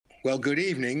Well, good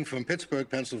evening from Pittsburgh,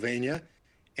 Pennsylvania,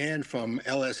 and from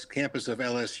campus of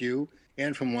LSU,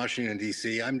 and from Washington,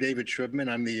 D.C. I'm David Shribman.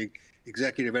 I'm the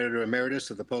Executive Editor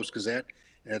Emeritus of the Post-Gazette,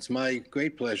 and it's my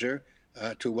great pleasure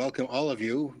to welcome all of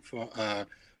you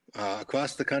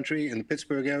across the country in the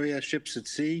Pittsburgh area, ships at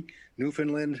sea,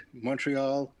 Newfoundland,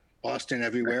 Montreal, Boston,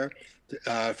 everywhere,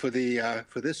 for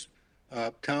this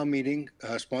town meeting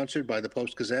sponsored by the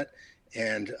Post-Gazette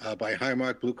and by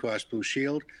Highmark Blue Cross Blue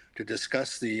Shield to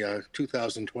discuss the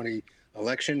 2020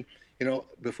 election. You know,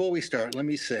 before we start, let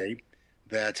me say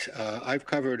that I've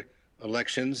covered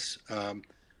elections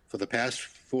for the past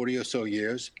 40 or so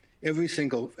years. Every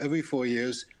 4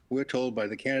 years, we're told by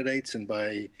the candidates and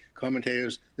by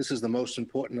commentators, this is the most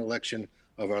important election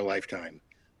of our lifetime.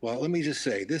 Well, let me just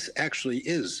say, this actually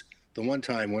is the one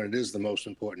time when it is the most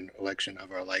important election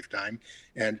of our lifetime.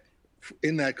 And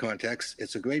in that context,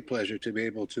 it's a great pleasure to be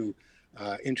able to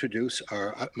introduce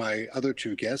my other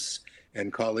two guests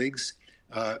and colleagues.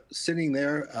 Sitting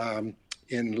there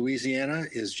in Louisiana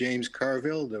is James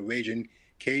Carville, the Raging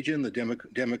Cajun, the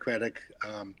Democratic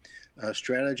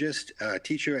strategist,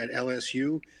 teacher at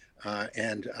LSU,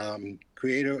 and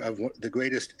creator of the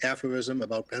greatest aphorism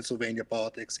about Pennsylvania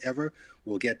politics ever.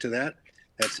 We'll get to that.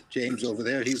 That's James over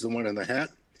there. He's the one in the hat.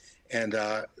 And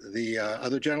the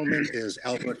other gentleman is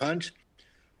Albert Hunt,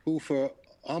 who for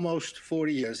almost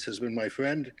 40 years has been my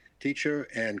friend, teacher,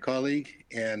 and colleague,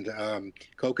 and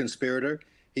co-conspirator.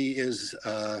 He is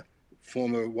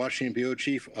former Washington bureau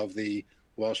chief of the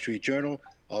Wall Street Journal,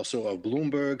 also of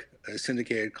Bloomberg, a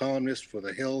syndicated columnist for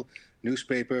The Hill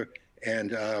newspaper,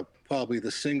 and probably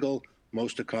the single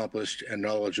most accomplished and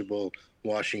knowledgeable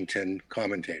Washington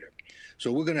commentator.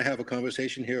 So we're going to have a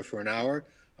conversation here for an hour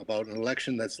about an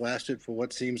election that's lasted for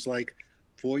what seems like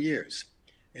 4 years.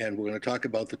 And we're going to talk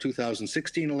about the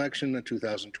 2016 election, the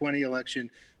 2020 election.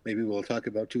 Maybe we'll talk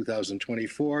about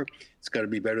 2024. It's got to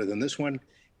be better than this one.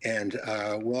 And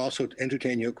we'll also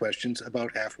entertain your questions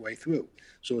about halfway through.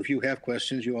 So if you have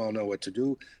questions, you all know what to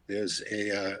do. There's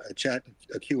a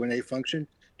Q&A function.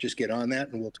 Just get on that,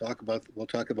 and we'll talk about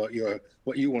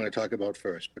what you want to talk about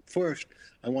first. But first,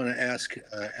 I want to ask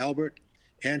Albert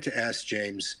and to ask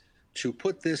James to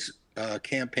put this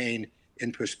campaign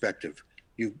in perspective.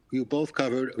 You both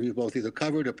either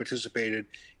covered or participated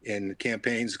in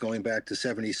campaigns going back to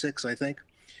 '76, I think.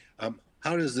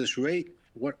 How does this rate?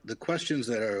 What the questions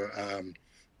that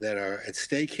are at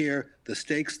stake here? The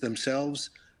stakes themselves.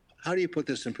 How do you put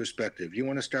this in perspective? You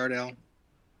want to start, Al?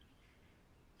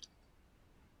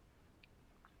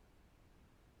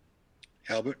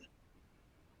 Albert?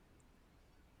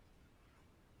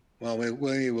 Well,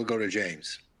 we'll go to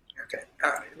James. Okay.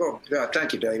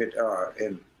 Thank you, David.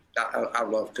 And I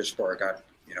love Pittsburgh. I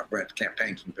ran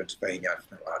campaigns in Pennsylvania. I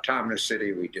spent a lot of time in the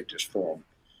city. We did this forum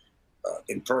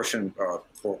in person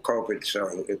for COVID,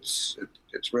 so it's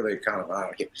really kind of an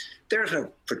honor. There's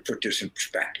no put this in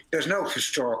perspective. There's no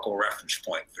historical reference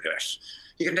point for this.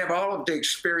 You can have all of the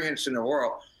experience in the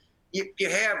world. You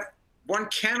have one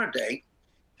candidate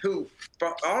who,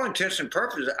 for all intents and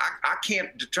purposes, I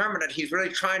can't determine that he's really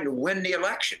trying to win the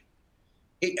election.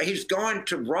 He's going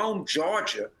to Rome,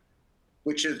 Georgia,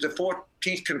 which is the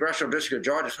 14th congressional district of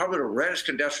Georgia. It's probably the reddest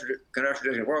congressional district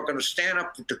in the world, going to stand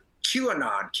up with the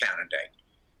QAnon candidate.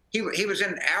 He was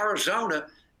in Arizona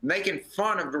making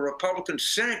fun of the Republican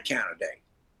Senate candidate.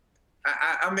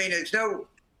 I mean, there's no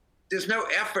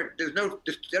effort. It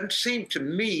doesn't seem to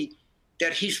me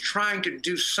that he's trying to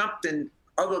do something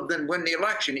other than win the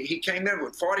election. He came in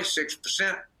with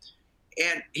 46%,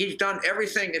 and he's done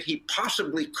everything that he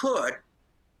possibly could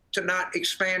to not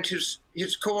expand his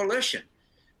coalition.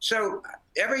 So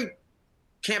every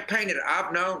campaign that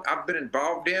I've been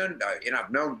involved in, and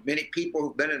I've known many people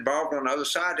who've been involved on the other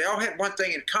side, they all had one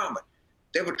thing in common.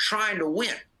 They were trying to win.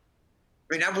 I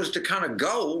mean, that was the kind of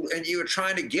goal, and you were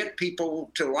trying to get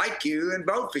people to like you and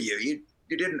vote for you. You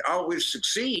didn't always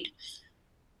succeed,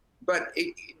 but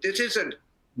this is a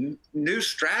new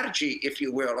strategy, if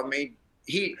you will. I mean,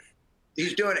 he's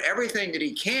doing everything that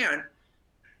he can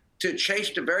to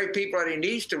chase the very people that he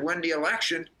needs to win the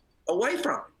election away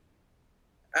from him.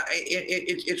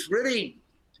 It's really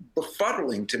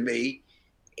befuddling to me,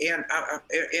 and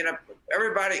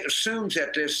everybody assumes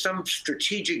that there's some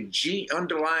strategic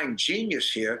underlying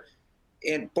genius here.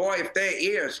 And boy, if there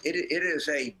is, it is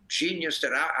a genius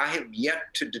that I have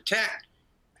yet to detect.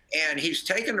 And he's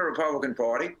taken the Republican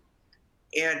Party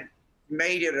and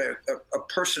made it a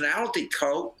personality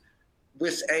cult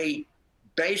with a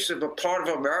base of a part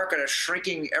of America that's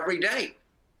shrinking every day.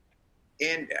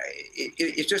 And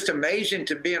it's just amazing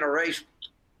to be in a race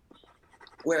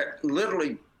where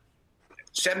literally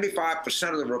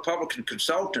 75% of the Republican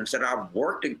consultants that I've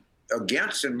worked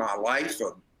against in my life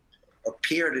or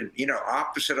appeared in,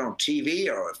 opposite on TV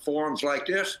or forums like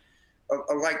this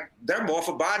are like they're more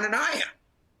for Biden than I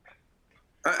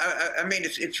am. I mean,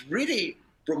 it's really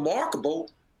remarkable.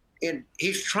 And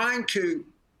he's trying to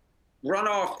run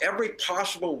off every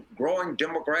possible growing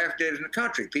demographic in the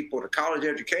country, people with a college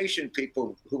education,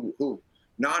 people who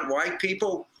non-white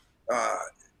people.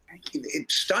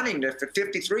 It's stunning that for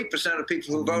 53% of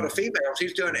people who vote are females,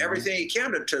 he's doing everything he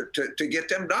can to get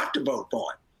them not to vote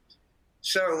for him.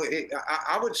 So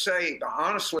I would say,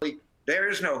 honestly, there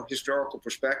is no historical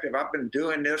perspective. I've been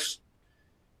doing this,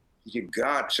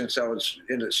 since I was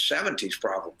in the 70s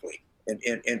probably.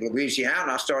 In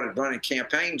Louisiana, I started running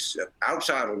campaigns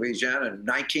outside of Louisiana in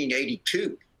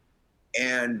 1982.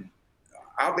 And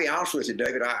I'll be honest with you,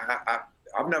 David,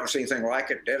 I've never seen anything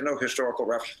like it. There's no historical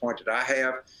reference point that I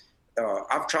have.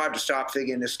 I've tried to stop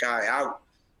figuring this guy out.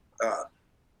 I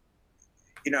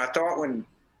thought when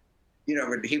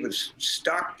he was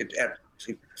stuck at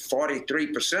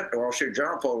 43%, the Wall Street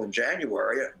Journal poll in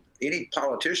January, any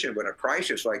politician with a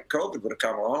crisis like COVID would have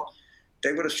come along,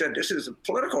 they would have said, this is a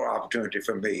political opportunity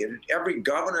for me. And every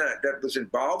governor that was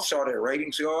involved saw their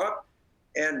ratings go up.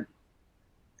 And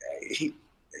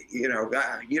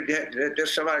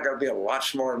there's somebody got to be a lot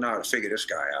smarter now to figure this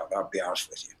guy out. I'll be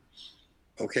honest with you.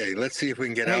 Okay, let's see if we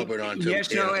can get Albert on.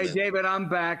 Hey, David, I'm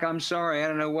back. I'm sorry. I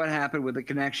don't know what happened with the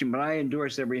connection, but I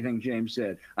endorse everything James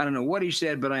said. I don't know what he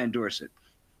said, but I endorse it.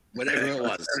 Whatever it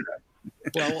was.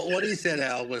 Well, what he said,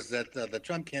 Al, was that the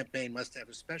Trump campaign must have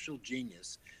a special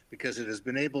genius because it has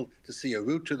been able to see a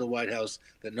route to the White House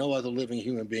that no other living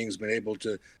human being has been able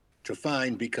to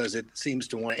find because it seems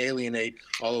to want to alienate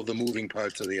all of the moving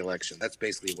parts of the election. That's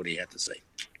basically what he had to say.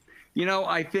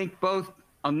 I think both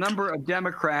a number of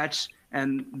Democrats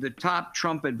and the top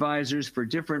Trump advisors, for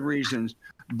different reasons,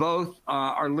 both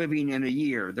are living in a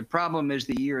year. The problem is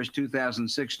the year is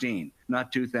 2016,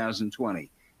 not 2020.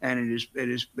 And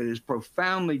it is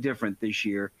profoundly different this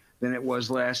year than it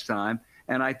was last time.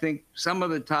 And I think some of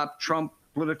the top Trump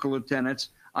political lieutenants,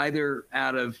 either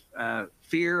out of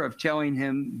fear of telling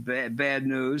him bad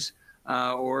news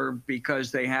or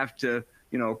because they have to,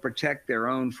 protect their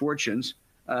own fortunes,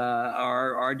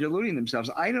 are deluding themselves.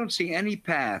 I don't see any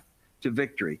path to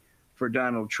victory for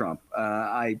Donald Trump.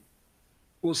 I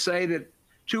will say that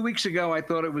 2 weeks ago, I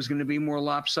thought it was going to be more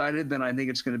lopsided than I think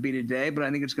it's going to be today, but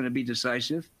I think it's going to be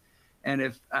decisive. And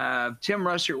if Tim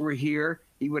Russert were here,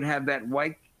 he would have that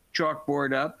white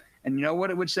chalkboard up. And you know what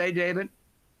it would say, David?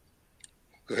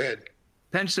 Go ahead.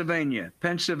 Pennsylvania,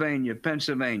 Pennsylvania,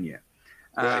 Pennsylvania.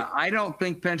 Right. I don't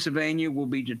think Pennsylvania will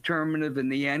be determinative in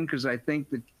the end because I think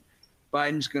that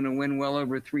Biden's going to win well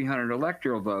over 300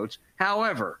 electoral votes.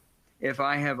 However, if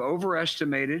I have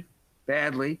overestimated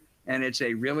badly and it's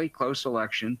a really close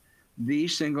election, the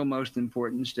single most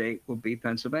important state will be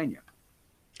Pennsylvania.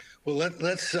 Well,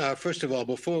 let's first of all,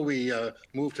 before we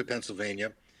move to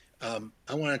Pennsylvania,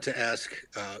 I wanted to ask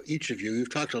each of you.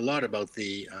 You've talked a lot about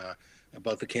the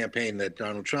campaign that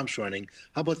Donald Trump's running.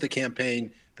 How about the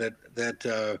campaign that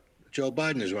Joe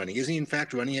Biden is running? Is he in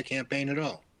fact running a campaign at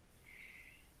all?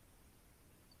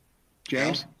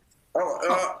 James?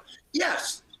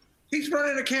 Yes, he's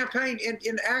running a campaign,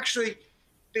 and actually,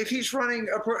 if he's running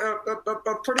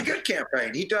a pretty good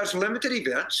campaign, he does limited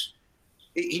events.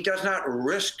 He does not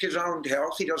risk his own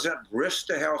health. He doesn't risk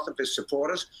the health of his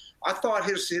supporters. I thought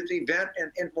his event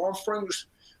in Warm Springs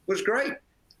was great.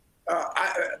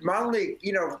 My only,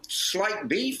 slight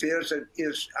beef is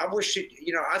I wish,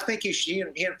 I think he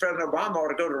and President Obama ought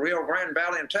to go to Rio Grande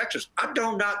Valley in Texas. I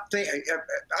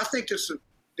think this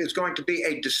is going to be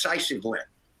a decisive win,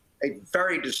 a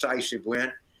very decisive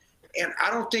win. And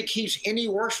I don't think he's any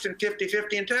worse than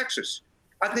 50-50 in Texas.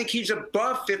 I think he's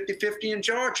above 50-50 in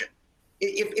Georgia.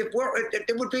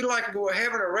 It would be like if we were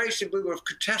having a race and we were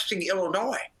contesting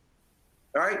Illinois,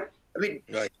 all right? I mean,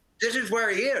 right. This is where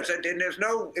he is. And there's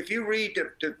no, if you read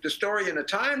the story in the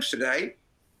Times today,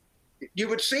 you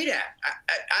would see that.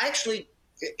 I actually,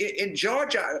 in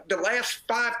Georgia, the last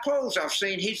 5 polls I've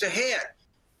seen, he's ahead.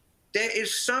 There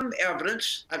is some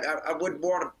evidence, I wouldn't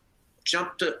want to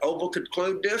jump to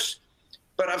over-conclude this,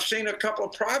 but I've seen a couple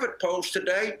of private polls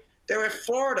today. They're in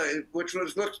Florida, which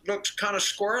looks kind of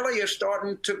squirrely, is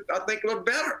starting to, I think, look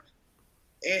better.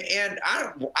 And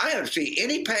I don't see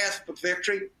any path for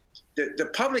victory. The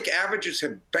public averages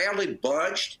have barely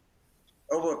budged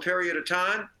over a period of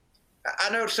time. I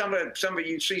know some of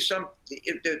you see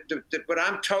but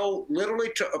I'm told literally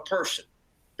to a person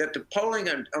that the polling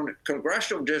on the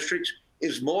congressional districts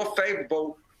is more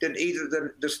favorable than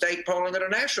either the state polling or the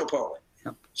national polling.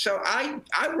 Yep. So I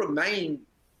remain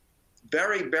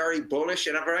very, very bullish,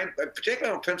 and I'm very,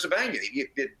 particularly on Pennsylvania.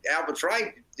 Albert's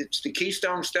right. It's the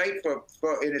keystone state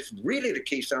and it's really the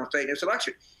keystone state in this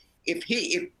election.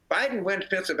 If Biden wins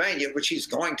Pennsylvania, which he's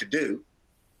going to do,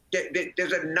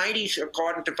 there's a 90,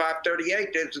 according to 538,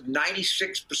 there's a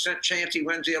 96% chance he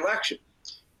wins the election.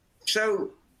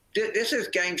 So this is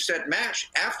game, set, match.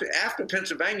 After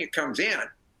Pennsylvania comes in,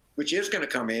 which is going to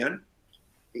come in,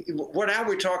 well, now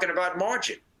we're talking about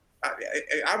margin.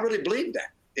 I really believe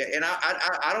that. And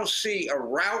I don't see a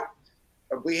route.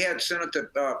 We had Senator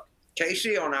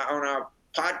Casey on our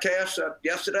podcast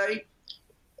yesterday,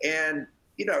 and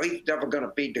he's never going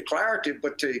to be declarative,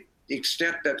 but to the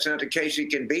extent that Senator Casey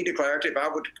can be declarative, I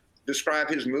would describe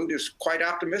his mood as quite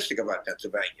optimistic about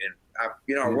Pennsylvania.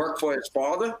 And I work for his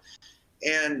father,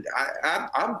 and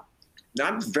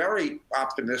I'm very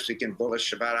optimistic and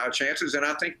bullish about our chances. And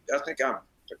I think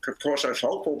of course, I was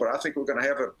hopeful, but I think we're going to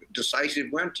have a decisive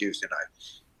win Tuesday night.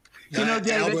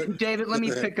 David, let me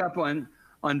pick up on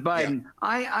Biden. Yeah.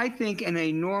 I think in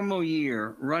a normal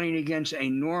year, running against a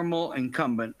normal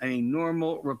incumbent, a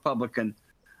normal Republican,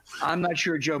 I'm not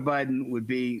sure Joe Biden would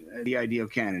be the ideal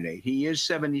candidate. He is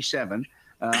 77.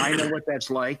 I know what that's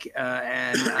like,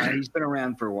 and he's been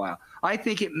around for a while. I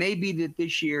think it may be that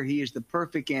this year he is the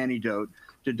perfect antidote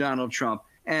to Donald Trump.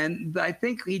 And I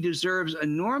think he deserves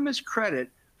enormous credit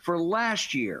for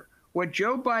last year. What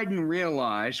Joe Biden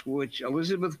realized, which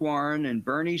Elizabeth Warren and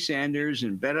Bernie Sanders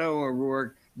and Beto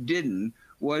O'Rourke didn't,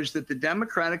 was that the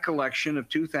Democratic election of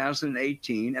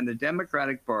 2018 and the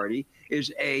Democratic Party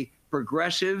is a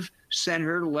progressive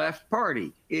center-left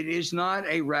party. It is not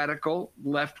a radical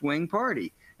left-wing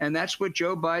party. And that's what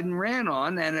Joe Biden ran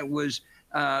on. And it was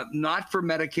not for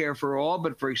Medicare for all,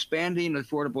 but for expanding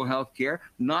affordable health care,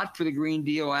 not for the Green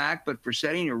Deal Act, but for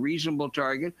setting a reasonable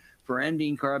target for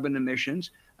ending carbon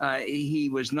emissions. He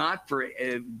was not for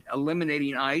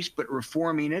eliminating ICE, but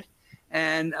reforming it.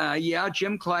 And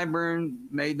Jim Clyburn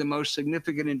made the most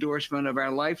significant endorsement of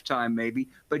our lifetime, maybe,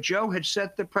 but Joe had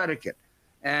set the predicate.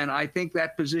 And I think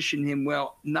that positioned him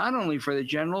well, not only for the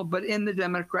general, but in the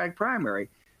Democratic primary.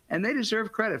 And they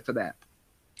deserve credit for that.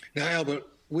 Now, Albert,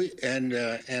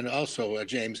 and also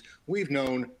James, we've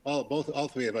known, all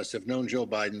three of us have known Joe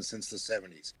Biden since the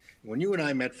 70s. When you and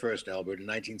I met first, Albert, in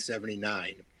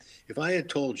 1979, if I had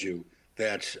told you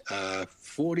that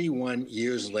 41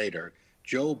 years later,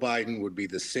 Joe Biden would be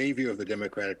the savior of the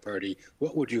Democratic Party,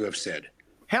 what would you have said?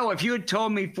 Hell, if you had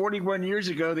told me 41 years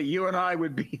ago that you and I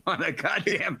would be on a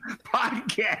goddamn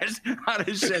podcast, I'd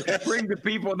have said, bring the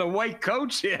people in the white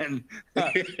coats in.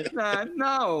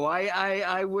 No,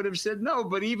 I would have said no.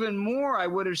 But even more, I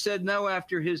would have said no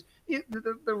after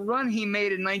the run he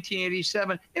made in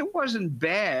 1987. It wasn't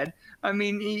bad. I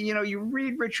mean, you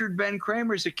read Richard Ben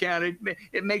Kramer's account.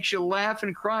 It makes you laugh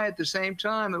and cry at the same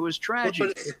time. It was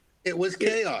tragic. But it was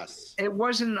chaos. It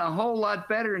wasn't a whole lot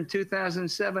better in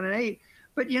 2007 and 2008.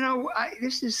 But,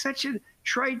 this is such a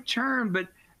trite term, but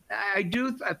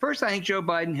first, I think Joe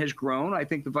Biden has grown. I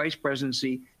think the vice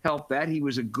presidency helped that. He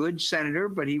was a good senator,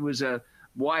 but he was a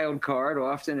wild card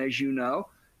often, as you know.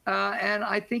 And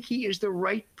I think he is the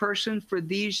right person for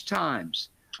these times.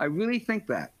 I really think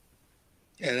that.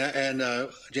 And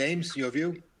James, your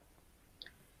view?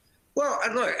 Well,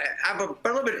 look, I'm a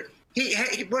little bit.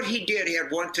 What he did, he had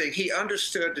one thing. He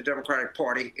understood the Democratic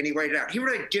Party, and he laid it out. He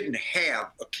really didn't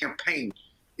have a campaign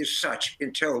as such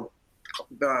until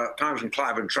Congressman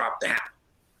Clyburn dropped the hammer.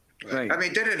 Right. I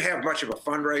mean, they didn't have much of a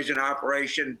fundraising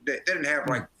operation. They didn't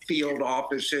have, field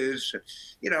offices.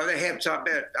 They had some,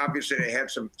 obviously they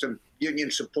had some union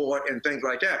support and things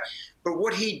like that. But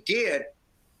what he did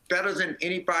better than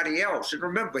anybody else, and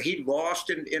remember, he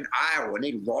lost in Iowa, and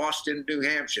he lost in New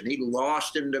Hampshire, and he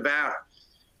lost in Nevada.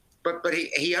 But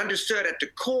he understood at the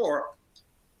core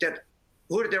that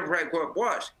who the Democratic Party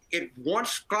was.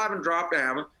 Once Clyburn dropped the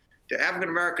hammer, the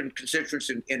African-American constituents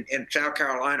in South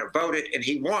Carolina voted, and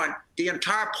he won, the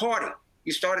entire party.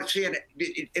 You started seeing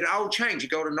it all change. You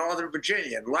go to Northern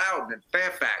Virginia and Loudoun and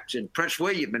Fairfax and Prince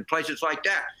William and places like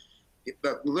that.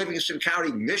 Livingston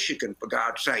County, Michigan, for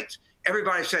God's sakes.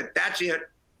 Everybody said, that's it.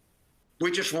 We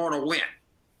just want to win.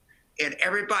 And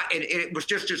it was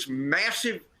just this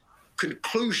massive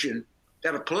conclusion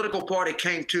that a political party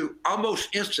came to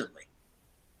almost instantly.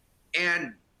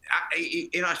 And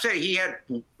I say he had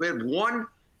one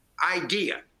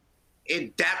idea,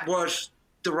 and that was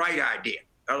the right idea.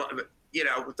 We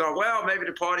thought, well, maybe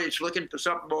the party is looking for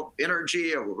something more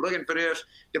energy, or we're looking for this.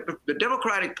 The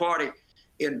Democratic Party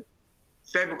in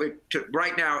February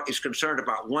right now is concerned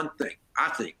about one thing, I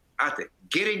think,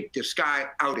 getting this guy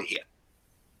out of here.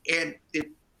 And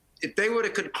if they would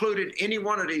have concluded any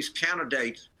one of these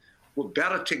candidates were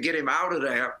better to get him out of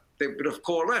there, they would have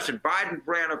coalesced. And Biden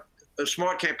ran a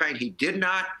smart campaign. He did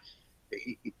not,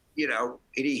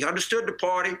 he understood the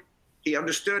party. He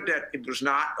understood that it was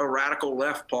not a radical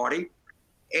left party.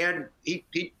 And he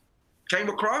came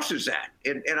across as that.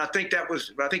 And I think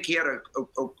I think he had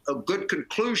a good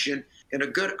conclusion and a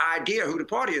good idea who the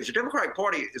party is. The Democratic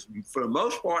Party is, for the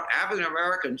most part, African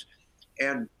Americans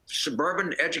and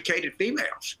suburban educated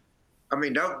females. I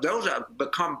mean, those have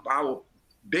become our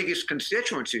biggest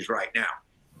constituencies right now.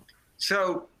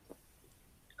 So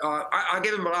I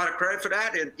give him a lot of credit for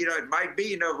that. And, it might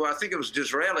be, I think it was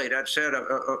Disraeli that said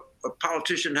a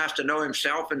politician has to know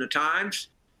himself and the times.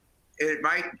 It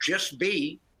might just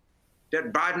be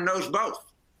that Biden knows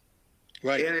both.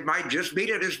 Right. And it might just be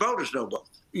that his voters know both.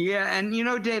 Yeah, and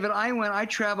David, I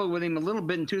traveled with him a little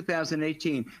bit in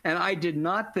 2018, and I did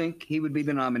not think he would be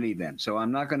the nominee then. So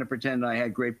I'm not going to pretend I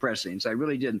had great prescience. I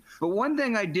really didn't. But one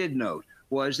thing I did note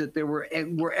was that there were,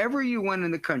 wherever you went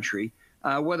in the country,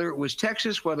 whether it was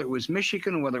Texas, whether it was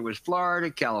Michigan, whether it was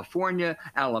Florida, California,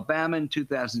 Alabama in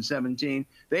 2017,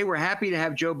 they were happy to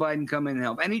have Joe Biden come in and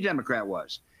help. Any Democrat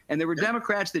was. And there were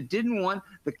Democrats that didn't want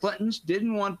the Clintons,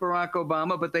 didn't want Barack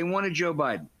Obama, but they wanted Joe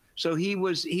Biden. So it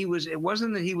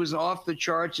wasn't that he was off the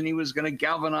charts and he was going to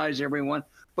galvanize everyone,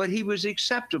 but he was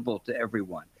acceptable to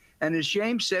everyone. And as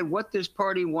James said, what this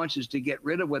party wants is to get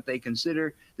rid of what they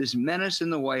consider this menace in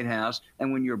the White House.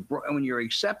 And when you're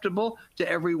acceptable to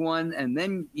everyone, and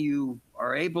then you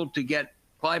are able to get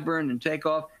Clyburn and take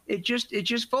off, it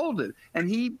just folded. And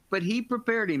he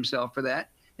prepared himself for that,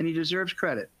 and he deserves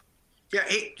credit. Yeah,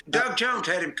 Doug Jones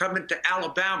had him come into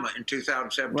Alabama in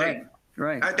 2017.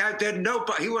 Right.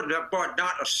 He would have brought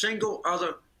not a single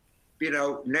other,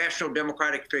 national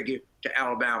Democratic figure to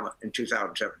Alabama in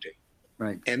 2017.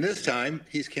 Right. And this time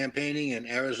he's campaigning in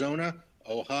Arizona,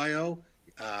 Ohio,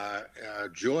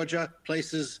 Georgia,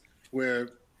 places where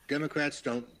Democrats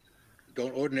don't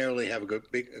ordinarily have a great.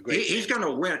 He's going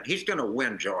to win. He's going to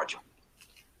win Georgia.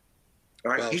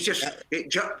 All right. Well,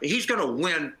 he's going to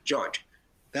win Georgia.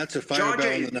 That's a fire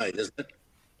bell in the night, isn't it?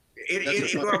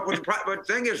 But the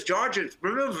thing is, Georgia,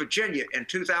 remember Virginia in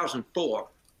 2004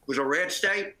 was a red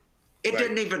state? It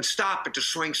didn't even stop at the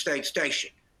swing state station.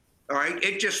 All right.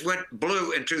 It just went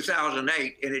blue in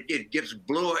 2008, and it gets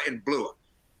bluer and bluer.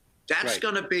 That's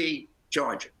going to be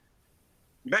Georgia.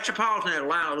 Metropolitan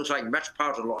Atlanta looks like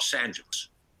metropolitan Los Angeles.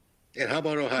 And how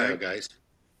about Ohio, guys?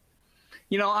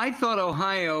 I thought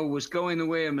Ohio was going the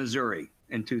way of Missouri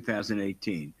in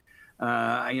 2018.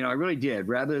 I really did.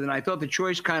 Rather than, I thought the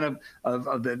choice kind of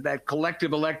that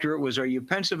collective electorate was, are you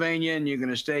Pennsylvania and you're going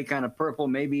to stay kind of purple,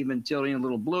 maybe even tilting a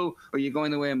little blue, or you're going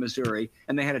the way of Missouri?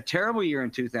 And they had a terrible year in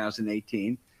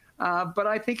 2018. But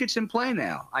I think it's in play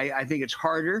now. I think it's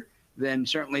harder than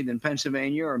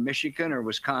Pennsylvania or Michigan or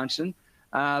Wisconsin.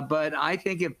 But I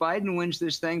think if Biden wins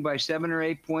this thing by 7 or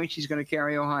 8 points, he's going to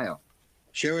carry Ohio.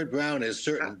 Sherrod Brown is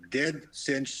dead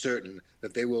cinch certain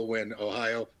that they will win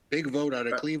Ohio. Big vote out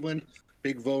of Cleveland,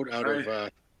 big vote out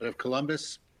of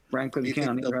Columbus. Franklin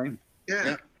County, right?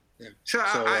 Yeah. So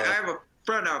I have a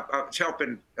friend I was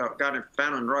helping, a guy named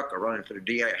Fallon Rucker running for the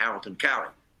DA at Hamilton County.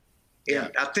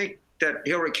 And I think that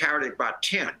Hillary carried it by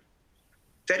 10.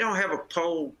 They don't have a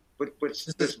poll with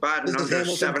this Biden under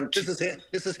 17.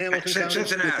 This is Hamilton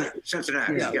County?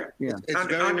 Cincinnati, yeah. It's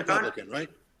very Republican, right?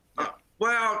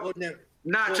 Well,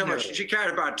 not so much. She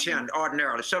carried about 10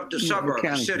 ordinarily. So the suburb,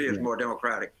 the city is more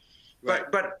Democratic. Right.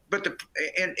 But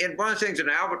and one of the things, and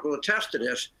Albert will attest to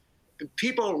this,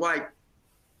 people like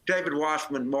David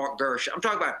Wasserman, Mark Gersh, I'm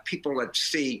talking about people that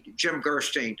see Jim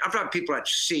Gerstein, I'm talking about people that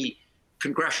see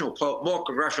more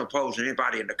congressional polls than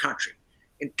anybody in the country.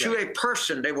 And to a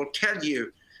person, they will tell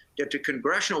you that the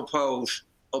congressional polls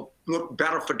look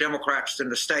better for Democrats than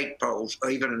the state polls or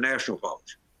even the national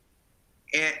polls.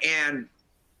 And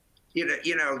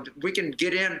we can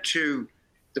get into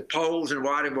the polls and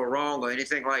why they were wrong or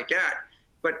anything like that,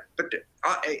 but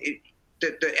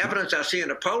the evidence I see in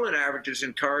the polling average is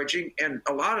encouraging, and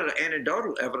a lot of the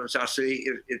anecdotal evidence I see,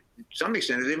 to some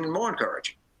extent, is even more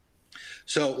encouraging.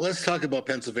 So let's talk about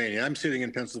Pennsylvania. I'm sitting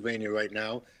in Pennsylvania right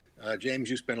now. James,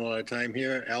 you spend a lot of time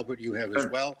here. Albert, you have as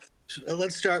well. So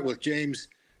let's start with James.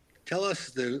 Tell us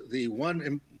the one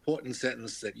important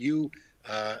sentence that you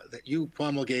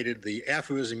promulgated, the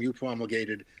aphorism you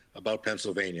promulgated about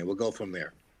Pennsylvania. We'll go from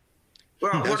there.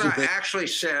 Well, what I actually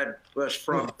said was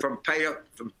from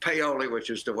Paoli, which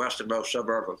is the westernmost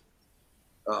suburb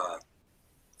of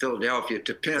Philadelphia,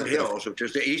 to Penn Hills, which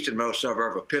is the easternmost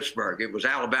suburb of Pittsburgh. It was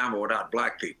Alabama without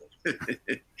black people.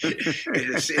 It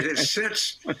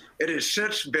has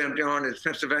since been gone as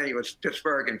Pennsylvania with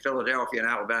Pittsburgh and Philadelphia and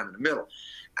Alabama in the middle.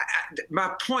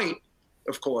 My point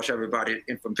of course, everybody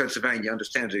from Pennsylvania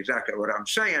understands exactly what I'm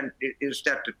saying, is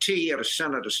that the T at the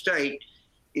center of the state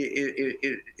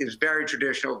is very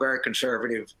traditional, very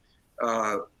conservative,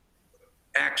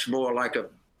 acts more like to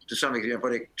some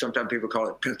extent, sometimes people call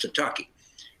it Pennsatucky.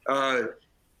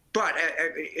 But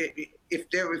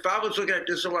if I was looking at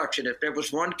this election, if there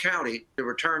was one county, the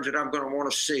returns that I'm going to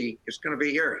want to see, it's going to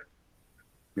be Erie.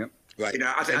 Yep. Right.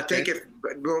 I think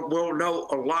we'll know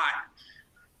a lot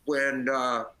when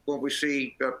we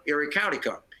see Erie County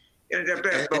come. And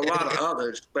there's a lot of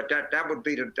others, but that would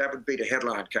be the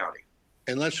headline county.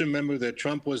 And let's remember that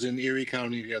Trump was in Erie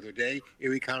County the other day.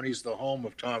 Erie County is the home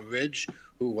of Tom Ridge,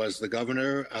 who was the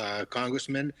governor,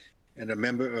 congressman, and a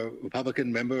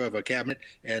Republican member of a cabinet.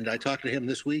 And I talked to him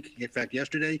this week, in fact,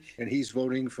 yesterday, and he's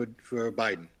voting for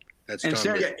Biden. That's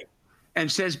Tom Ridge. And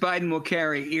says Biden will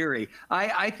carry Erie.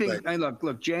 I think. Right.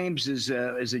 Look. James is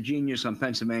a genius on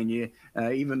Pennsylvania,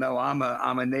 even though I'm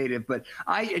a native. But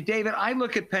David, I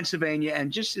look at Pennsylvania and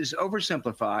just as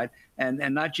oversimplified and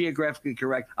not geographically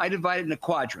correct. I divide it into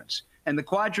quadrants, and the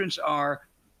quadrants are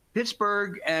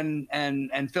Pittsburgh and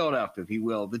Philadelphia, if you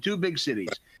will, the two big cities.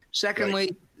 Right.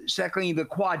 Secondly, the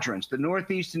quadrants, the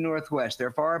Northeast and Northwest.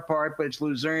 They're far apart, but it's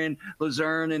Luzerne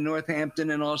and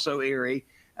Northampton, and also Erie.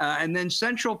 And then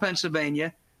central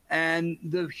Pennsylvania and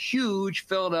the huge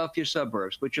Philadelphia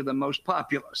suburbs, which are the most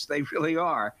populous. They really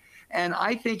are. And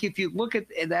I think if you look at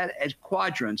that as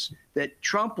quadrants, that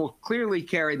Trump will clearly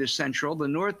carry the central. The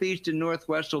Northeast and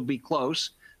Northwest will be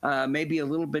close, maybe a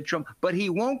little bit Trump, but he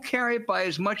won't carry it by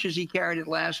as much as he carried it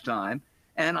last time.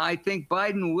 And I think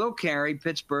Biden will carry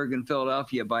Pittsburgh and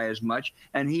Philadelphia by as much,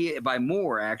 and by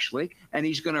more, actually. And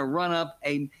he's going to run up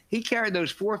he carried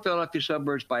those 4 Philadelphia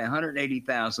suburbs by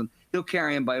 180,000. He'll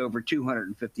carry them by over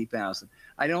 250,000.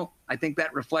 I think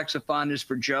that reflects a fondness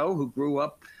for Joe, who grew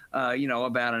up,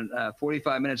 about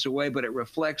 45 minutes away, but it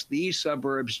reflects these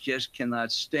suburbs just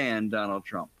cannot stand Donald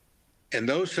Trump. And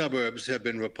those suburbs have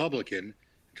been Republican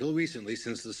until recently,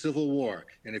 since the Civil War.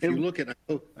 And if you look at,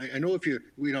 I know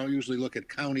we don't usually look at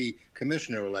county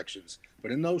commissioner elections,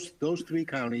 but in those 3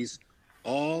 counties,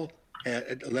 all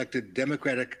had elected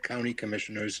Democratic county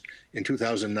commissioners in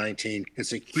 2019.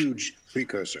 It's a huge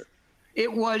precursor.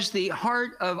 It was the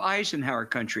heart of Eisenhower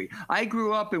country. I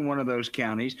grew up in one of those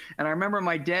counties, and I remember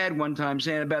my dad one time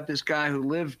saying about this guy who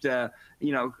lived,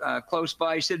 close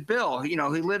by. He said, "Bill, he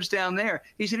lives down there."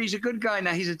 He said, "He's a good guy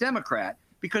now. He's a Democrat,"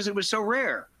 because it was so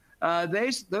rare.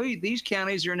 These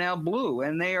counties are now blue,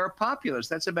 and they are populous.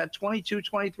 That's about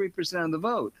 23% of the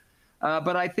vote.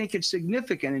 But I think it's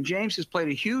significant, and James has played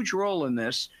a huge role in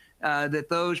this, that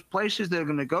those places that are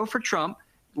going to go for Trump,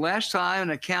 last time in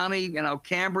a county,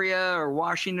 Cambria or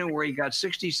Washington, where he got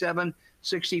 67,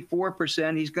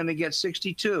 64%, he's going to get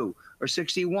 62 or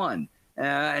 61.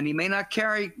 And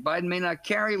Biden may not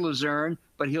carry Luzerne,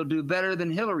 but he'll do better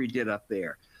than Hillary did up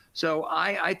there. So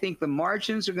I think the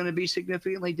margins are going to be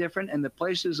significantly different, and the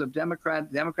places of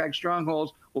Democratic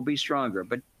strongholds will be stronger.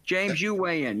 But James, you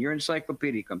weigh in. You're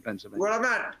encyclopedic on Pennsylvania. Well, I'm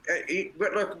not.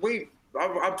 But look,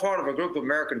 I'm part of a group of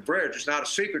American Bridge. It's not a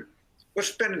secret. We're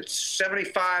spending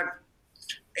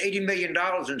 $80 million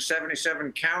in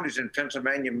 77 counties in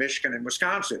Pennsylvania, Michigan, and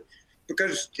Wisconsin,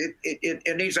 because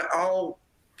and these are all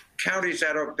counties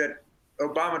that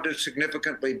Obama did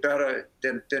significantly better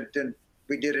than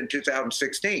we did in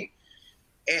 2016.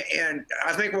 And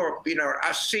I think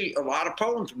I see a lot of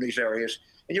polling from these areas.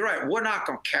 And you're right, we're not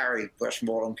going to carry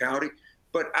Westmoreland County,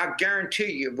 but I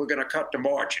guarantee you we're going to cut the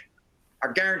margin.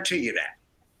 I guarantee you that.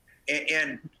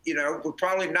 And we're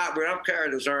probably not, we don't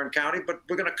carry Luzerne County, but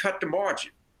we're going to cut the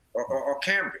margin, or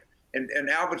Cambria. And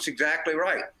Albert's exactly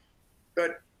right.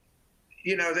 But,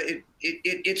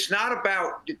 it's not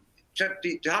about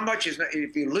how much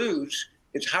if you lose,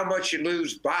 it's how much you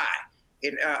lose by.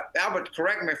 And Albert,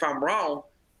 correct me if I'm wrong,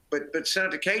 but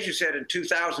Senator Casey said in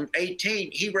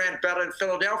 2018 he ran better in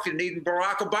Philadelphia than even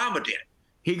Barack Obama did.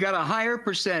 He got a higher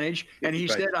percentage, and he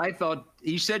said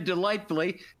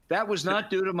delightfully, that was not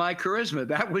due to my charisma.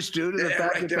 That was due to the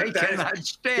fact that they cannot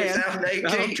stand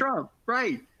Donald Trump.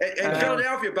 Right. And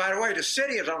Philadelphia, by the way, the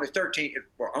city is only 13,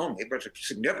 but it's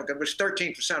significant, but it's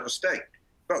 13% of the state.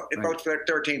 It votes for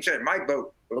 13%. It might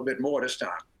vote a little bit more this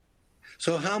time.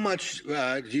 So how much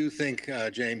do you think,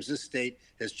 James, this state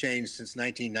has changed since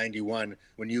 1991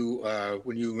 when you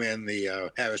ran the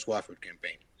Harris-Wofford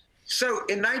campaign? So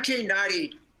in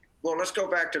 1990, well, let's go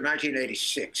back to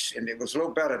 1986, and it was a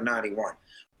little better than 91.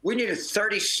 We needed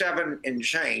 37 and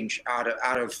change out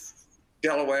of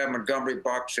Delaware, Montgomery,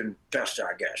 Bucks, and Chester,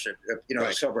 I guess,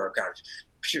 suburb counties.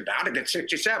 Shoot, I'd get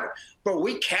 67. But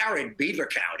we carried Beaver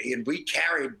County, and we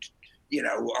carried,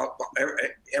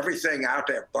 everything out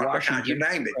there, Washington, you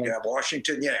name it, right.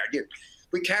 Washington,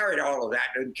 we carried all of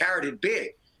that and carried it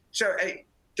big. So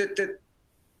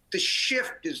the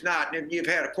shift is not, and you've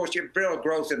had, of course, you have real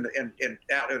growth in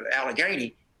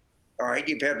Allegheny. All right,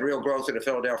 you've had real growth in the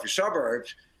Philadelphia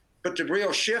suburbs, but the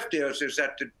real shift is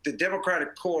that the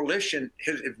Democratic coalition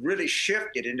has really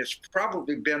shifted, and it's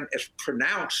probably been as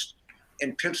pronounced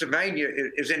in Pennsylvania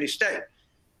as any state.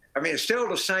 I mean, it's still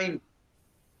the same,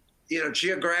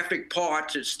 geographic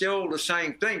parts. It's still the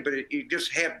same thing, but you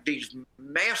just have these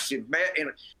massive,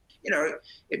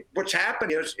 what's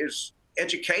happened is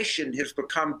education has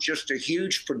become just a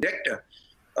huge predictor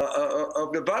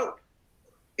of the vote,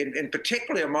 and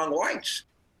particularly among whites.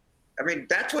 I mean,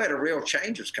 that's where the real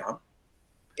change has come.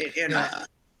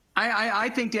 I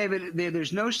think, David,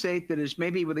 there's no state that is,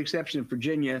 maybe with the exception of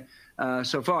Virginia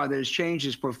so far, that has changed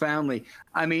as profoundly.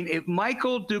 I mean, if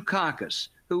Michael Dukakis,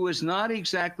 who was not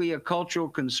exactly a cultural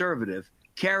conservative,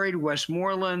 carried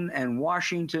Westmoreland and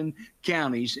Washington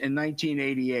counties in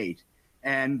 1988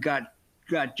 and got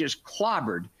just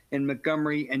clobbered in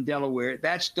Montgomery and Delaware,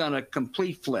 that's done a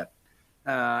complete flip.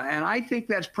 And I think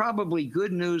that's probably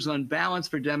good news on balance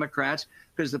for Democrats,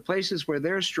 because the places where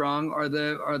they're strong are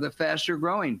the faster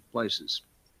growing places.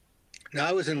 Now,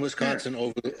 I was in Wisconsin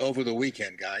over the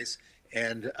weekend, guys,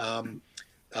 and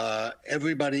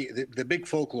everybody, the big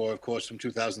folklore, of course, from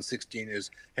 2016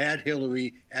 is, had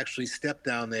Hillary actually set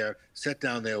down there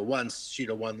once, she'd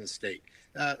have won the state.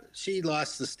 She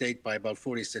lost the state by about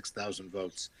 46,000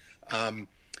 votes.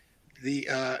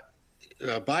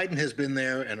 Biden has been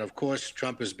there, and of course,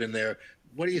 Trump has been there.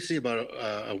 What do you see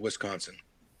about Wisconsin?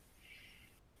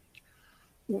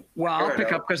 Well, I'll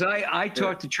pick up, because I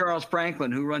talked to Charles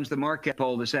Franklin, who runs the Marquette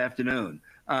poll this afternoon.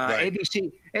 Right.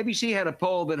 ABC had a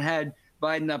poll that had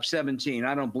Biden up 17.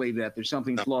 I don't believe that. There's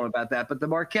something flawed about that. But the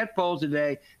Marquette poll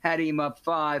today had him up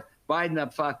 5, Biden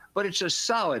up 5. But it's a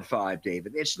solid 5,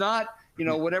 David. It's not,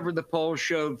 whatever the poll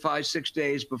showed 5-6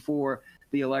 days before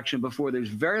the election. There's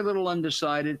very little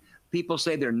undecided. People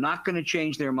say they're not going to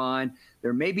change their mind.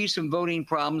 There may be some voting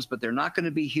problems, but they're not going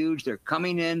to be huge. They're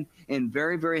coming in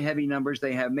very, very heavy numbers.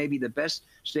 They have maybe the best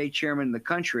state chairman in the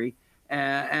country.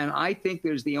 And I think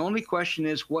the only question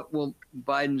is, what will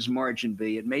Biden's margin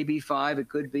be? It may be 5. It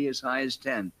could be as high as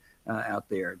 10 out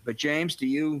there. But James, do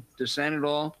you dissent at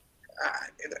all?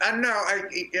 No, I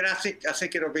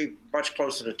think it'll be much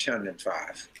closer to 10 than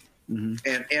 5.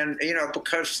 Mm-hmm. And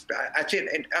because I think,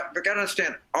 and we got to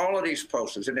understand, all of these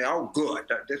posters, and they're all good.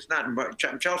 It's not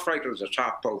Charles Franklin is a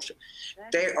top poster.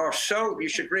 They are so, you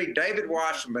should read David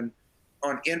Wasserman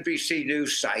on NBC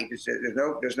News site.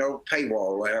 There's no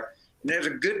paywall there. And there's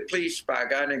a good piece by a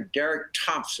guy named Derek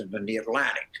Thompson in The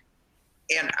Atlantic.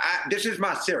 And this is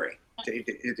my theory.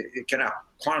 Can I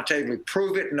quantitatively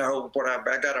prove it? No, but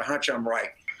I got a hunch I'm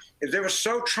right. Is they were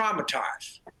so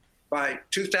traumatized by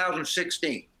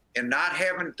 2016 and not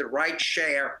having the right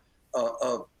share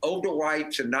of older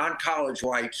whites and non-college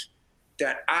whites,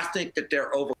 that I think that they're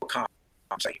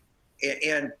overcompensating.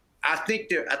 And I think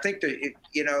that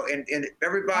and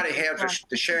everybody has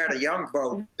the share of the young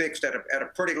vote fixed at a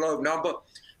pretty low number.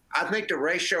 I think the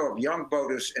ratio of young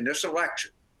voters in this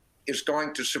election is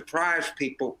going to surprise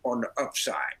people on the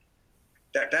upside.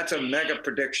 That's a mega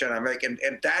prediction I make, and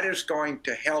that is going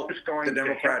to help the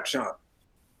Democrats up.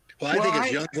 Well, I think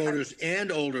it's young voters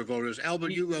and older voters.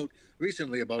 Albert, you wrote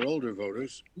recently about older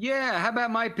voters. Yeah, how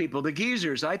about my people, the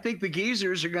geezers? I think the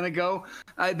geezers are going to go.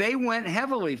 They went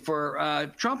heavily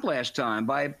for Trump last time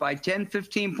by 10,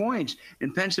 15 points.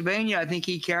 In Pennsylvania, I think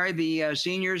he carried the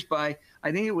seniors by,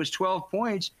 I think it was 12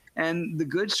 points. And the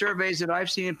good surveys that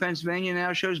I've seen in Pennsylvania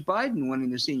now shows Biden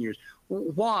winning the seniors.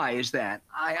 Why is that?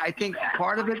 I think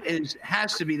part of it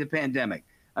has to be the pandemic.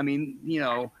 I mean,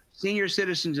 senior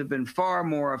citizens have been far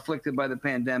more afflicted by the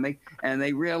pandemic, and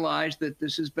they realize that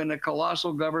this has been a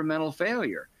colossal governmental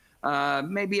failure.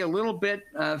 Maybe a little bit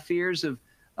fears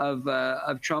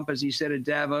of Trump, as he said at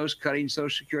Davos, cutting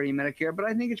Social Security and Medicare, but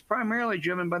I think it's primarily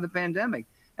driven by the pandemic.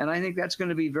 And I think that's going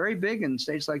to be very big in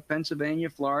states like Pennsylvania,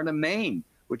 Florida, Maine,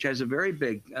 which has a very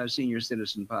big senior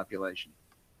citizen population.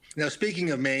 Now,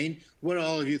 speaking of Maine, what do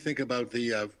all of you think about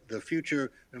the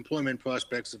future employment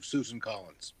prospects of Susan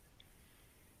Collins?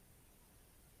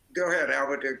 Go ahead,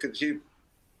 Albert, because you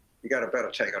got a better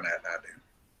take on that than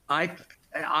I do.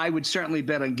 I would certainly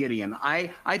bet on Gideon.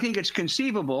 I think it's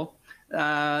conceivable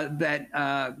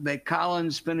that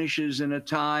Collins finishes in a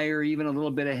tie or even a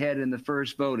little bit ahead in the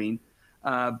first voting.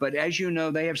 But as you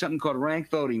know, they have something called ranked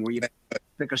voting, where you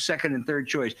pick a second and third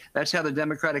choice. That's how the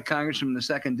Democratic congressman in the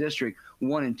 2nd district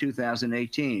won in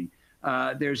 2018.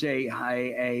 There's a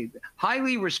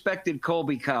highly respected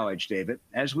Colby College, David,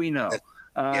 as we know,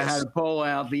 had a poll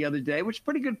out the other day, which is a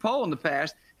pretty good poll in the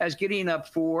past, as getting up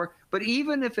 4. But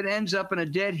even if it ends up in a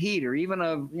dead heat or even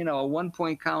a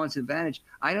 1-point Collins advantage,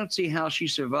 I don't see how she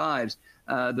survives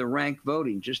the ranked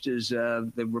voting, just as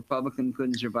the Republican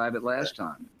couldn't survive it last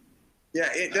time. Yeah,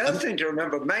 the other thing to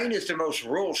remember, Maine is the most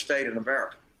rural state in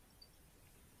America.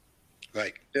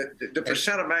 Right. The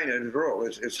percent of Maine that is rural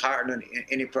is higher than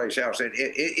any place else. And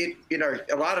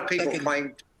a lot of people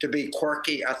claim to be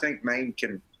quirky. I think Maine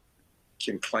can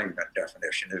claim that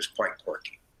definition. It's quite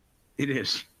quirky. It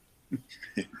is.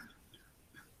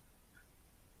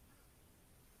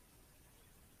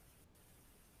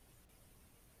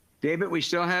 David, we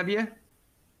still have you?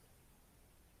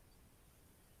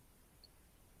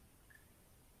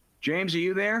 James, are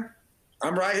you there?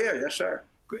 I'm right here. Yes, sir.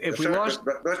 If we lost,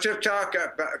 but let's just talk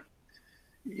about,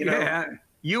 you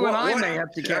and I may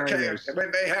have to carry this. We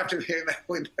may have to.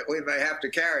 We may have to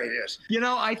carry this.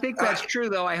 I think that's true,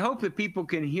 though. I hope that people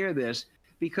can hear this,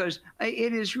 because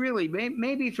it is really,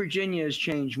 maybe Virginia has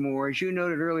changed more, as you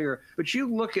noted earlier. But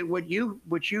you look at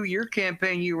your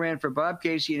campaign you ran for Bob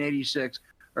Casey in '86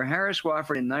 or Harris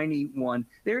Wofford in '91.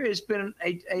 There has been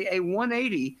a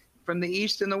 180 from the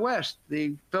east and the west,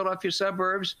 the Philadelphia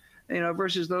suburbs,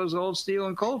 versus those old steel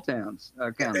and coal towns.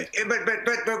 Counties.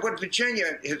 But what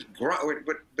Virginia has grown,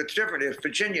 what's different is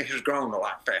Virginia has grown a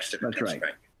lot faster than Pennsylvania.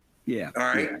 Right. Yeah. All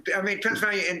right. Yeah. I mean,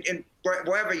 Pennsylvania, and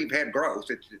wherever you've had growth,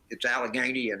 it's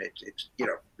Allegheny and it's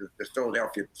the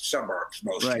Philadelphia suburbs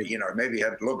mostly. Right. Maybe you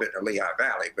had a little bit in the Lehigh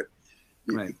Valley, but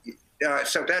right.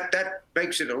 So that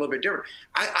makes it a little bit different.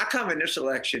 I come in this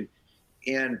election,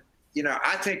 and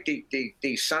I think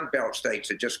the Sun Belt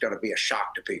states are just going to be a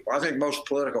shock to people. I think most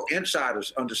political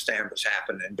insiders understand what's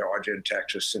happened in Georgia and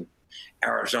Texas and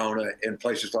Arizona and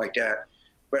places like that.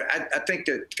 But I think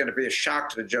that it's going to be a shock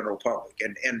to the general public.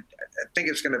 And I think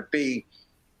it's going to be,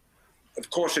 of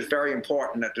course, it's very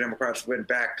important that the Democrats win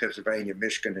back Pennsylvania,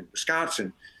 Michigan, and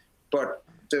Wisconsin. But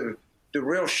the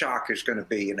real shock is going to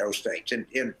be in those states. And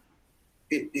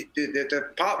the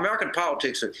American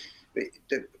politics,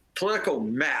 the political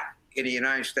map in the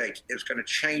United States is going to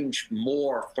change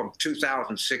more from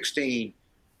 2016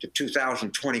 to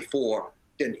 2024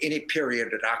 than any period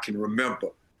that I can remember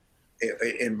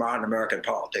in modern American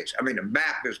politics. I mean, the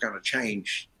map is going to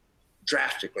change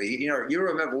drastically. You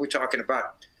remember we talking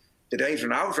about the days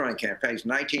when I was running campaigns,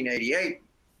 1988.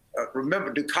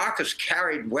 Remember, Dukakis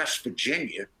carried West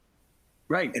Virginia,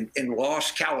 right, and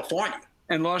lost California.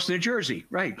 And lost New Jersey,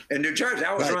 right. And New Jersey.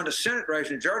 I was right. running the Senate race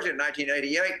in New Jersey in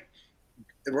 1988.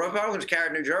 The Republicans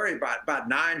carried New Jersey by about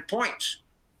 9 points.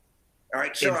 All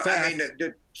right. So,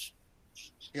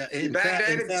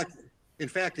 in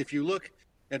fact, if you look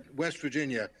at West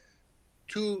Virginia,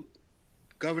 2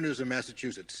 governors of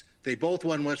Massachusetts, they both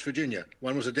won West Virginia.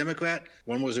 One was a Democrat,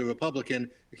 one was a Republican.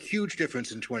 A huge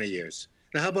difference in 20 years.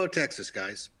 Now, how about Texas,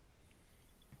 guys?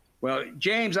 Well,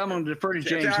 James, I'm going to defer to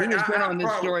James. He has been on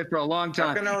this story for a long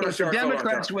time. If the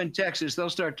Democrats win Texas, they'll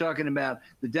start talking about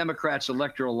the Democrats'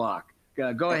 electoral lock.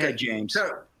 Go ahead, James.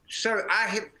 So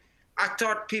I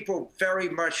thought people very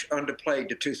much underplayed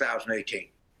the 2018.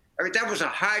 I mean, that was a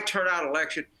high turnout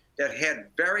election that had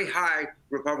very high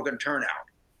Republican turnout.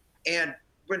 And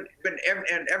when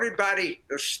everybody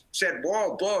said,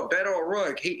 "Whoa, blow Beto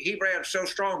O'Rourke," he ran so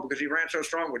strong because he ran so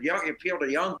strong with young, appeal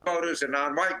to young voters and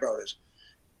non-white voters.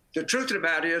 The truth of the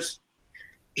matter is,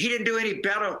 he didn't do any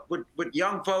better with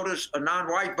young voters or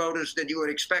non-white voters than you would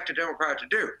expect a Democrat to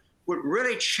do. What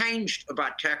really changed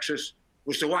about Texas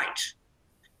was the whites.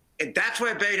 And that's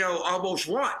where Beto almost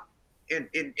won. And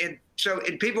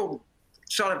people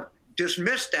sort of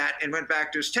dismissed that and went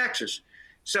back to his Texas.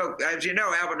 So, as you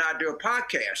know, Albert and I do a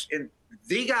podcast. And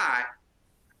the guy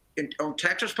on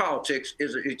Texas politics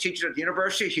he teaches at the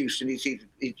University of Houston. He's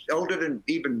older than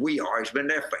even we are. He's been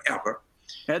there forever.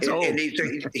 That's old. And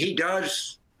he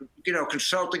does,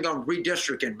 consulting on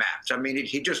redistricting maps. I mean,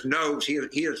 he just knows. He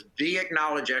is the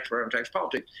acknowledged expert on Texas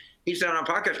politics. He's done on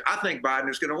podcast. I think Biden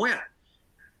is going to win.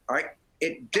 All right.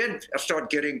 It did start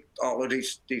getting all of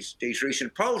these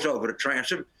recent polls over the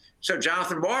transom. So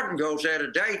Jonathan Martin goes there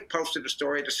today, posted a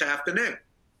story this afternoon.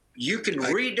 You can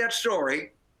read that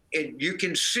story, and you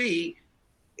can see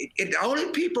the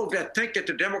only people that think that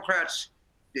the Democrats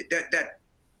that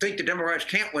think the Democrats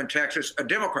can't win Texas are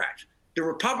Democrats. The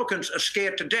Republicans are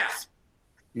scared to death,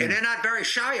 and they're not very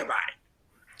shy about it.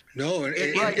 No, right.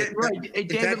 Hey,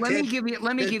 David, let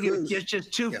me give you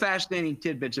just 2 fascinating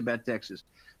tidbits about Texas.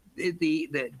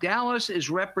 the Dallas is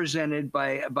represented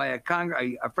by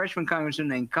a freshman congressman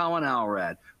named Colin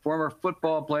Allred, former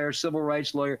football player, civil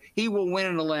rights lawyer. He will win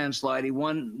in a landslide. He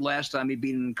won last time he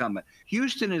beat an incumbent.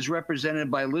 Houston is represented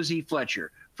by Lizzie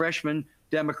Fletcher, freshman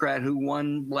Democrat who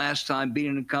won last time, beat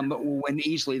an incumbent, will win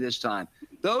easily this time.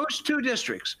 Those two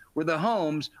districts were the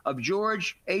homes of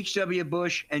George H.W.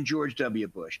 Bush and George W.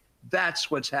 Bush.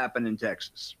 That's what's happened in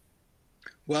Texas.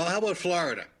 Well, how about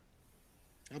Florida?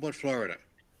 How about Florida?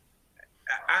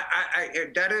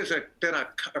 That has been a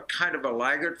kind of a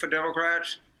laggard for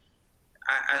Democrats.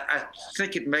 I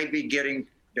think it may be getting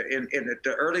in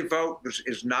the early vote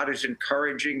is not as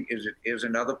encouraging as it is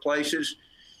in other places.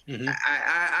 Mm-hmm.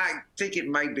 I think it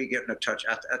might be getting a touch.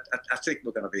 I think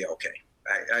we're going to be okay.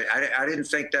 I didn't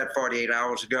think that 48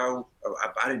 hours ago.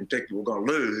 I didn't think we were going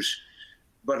to lose,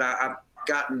 but I've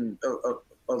gotten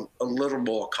a little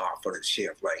more confidence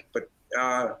here of late. But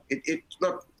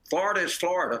look, Florida is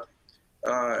Florida.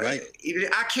 Right.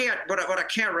 What I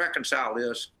can't reconcile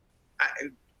is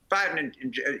Biden.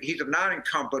 He's a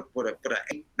non-incumbent with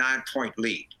a 8-9 point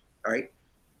lead. Right.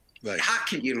 How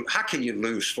can you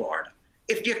lose Florida?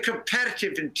 If you're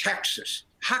competitive in Texas,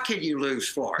 how can you lose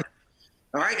Florida?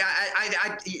 All right.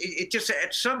 It just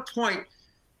at some point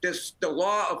there's the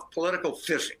law of political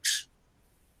physics.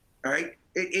 All right.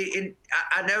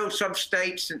 I know some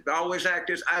states always act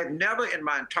as I've never in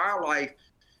my entire life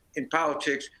in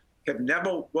politics have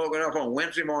never woken up on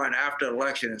Wednesday morning after the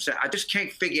election and said, I just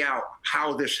can't figure out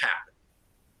how this happened.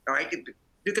 All right.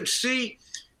 You can see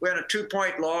we're in a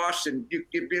 2-point loss and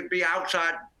you'd be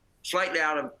outside, slightly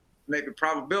out of maybe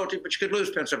probability, but you could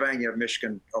lose Pennsylvania,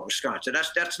 Michigan, or Wisconsin.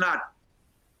 That's not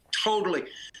totally,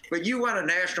 but you won a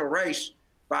national race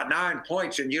by 9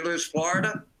 points and you lose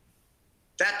Florida.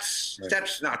 That's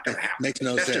not going to happen. Makes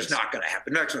no sense. That's just not going to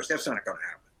happen. That's not going to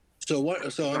happen.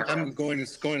 So I'm going to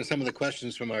some of the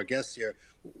questions from our guests here.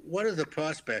 What are the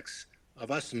prospects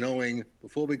of us knowing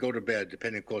before we go to bed,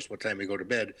 depending, of course, what time we go to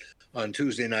bed, on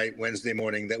Tuesday night, Wednesday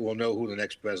morning, that we'll know who the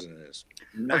next president is?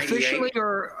 98.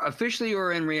 Officially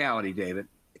or in reality, David?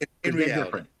 In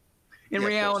reality. In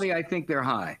reality, I think they're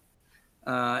high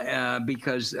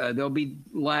because there'll be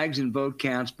lags in vote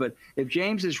counts. But if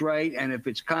James is right, and if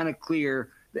it's kind of clear,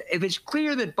 if it's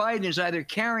clear that Biden is either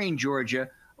carrying Georgia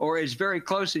or is very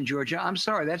close in Georgia, I'm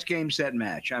sorry, that's game, set,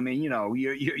 match. I mean,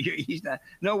 he's not,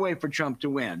 no way for Trump to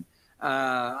win.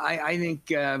 I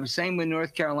think same with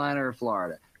North Carolina or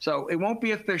Florida. So it won't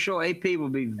be official. AP will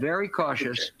be very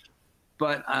cautious,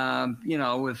 but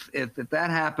if that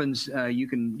happens, you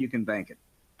can bank it.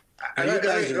 Let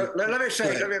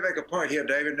me make a point here,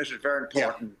 David. This is very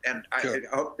important, and I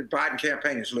hope the Biden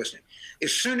campaign is listening.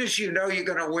 As soon as you know you're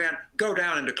going to win, go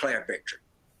down and declare victory.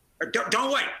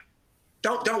 Don't wait.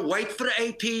 Don't wait for the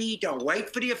AP. Don't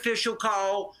wait for the official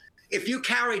call. If you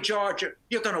carry Georgia,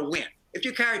 you're going to win. If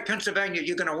you carry Pennsylvania,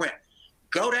 you're going to win.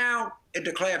 Go down and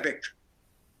declare victory.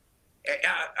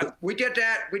 We did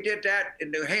that. We did that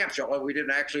in New Hampshire. Well, we didn't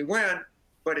actually win,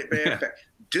 but it made effect.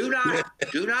 Do not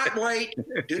wait.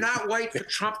 Do not wait for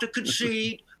Trump to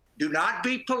concede. Do not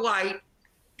be polite.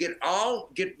 Get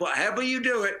however you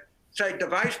do it. Say the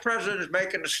vice president is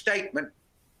making a statement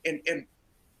in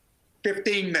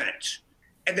 15 minutes,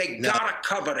 and they gotta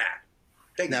cover that.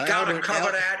 They gotta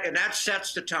cover that, and that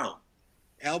sets the tone.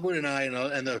 Albert and I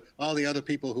and all the other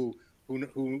people who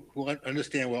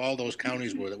understand where all those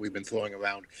counties were that we've been throwing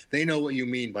around, they know what you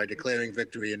mean by declaring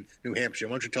victory in New Hampshire.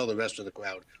 Why don't you tell the rest of the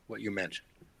crowd what you meant?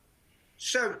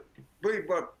 So we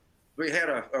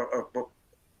had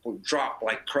we dropped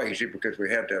like crazy because we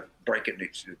had to break in the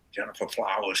Jennifer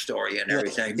Flowers story and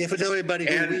everything. Yeah, for everybody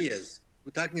who he is.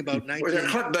 We're talking about the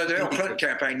Clinton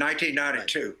campaign,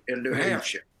 1992 in New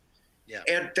Hampshire. Yeah.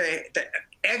 And the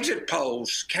exit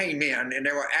polls came in, and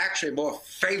they were actually more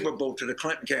favorable to the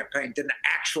Clinton campaign than the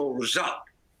actual result.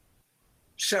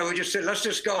 So we just said, let's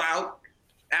just go out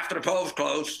after the polls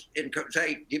closed and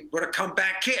say, we're a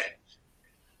comeback kid.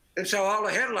 And so all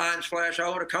the headlines flash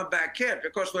over to comeback kid.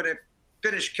 Because when they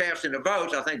finished casting the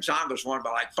votes, I think Zongos won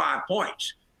by like 5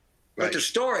 points. Right. But the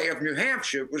story of New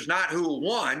Hampshire was not who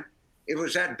won. It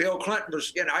was that Bill Clinton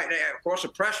was, of course, the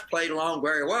press played along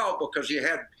very well because he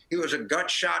was a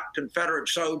gut-shot Confederate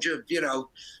soldier,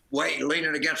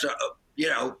 leaning against a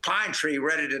pine tree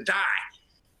ready to die.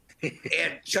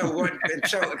 And so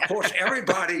of course,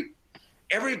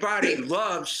 everybody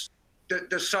loves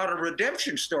the sort of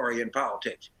redemption story in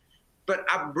politics. But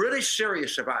I'm really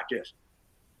serious about this.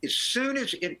 As soon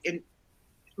as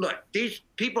look, these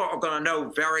people are going to know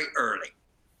very early.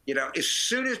 As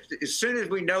soon as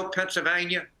we know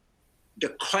Pennsylvania,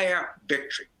 declare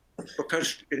victory.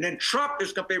 and then Trump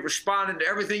is going to be responding to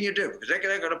everything you do, because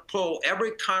they're going to pull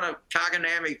every kind of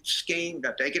Kaganami scheme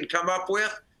that they can come up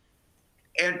with,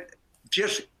 and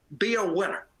just be a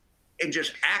winner, and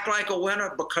just act like a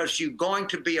winner, because you're going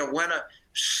to be a winner.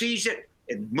 Seize it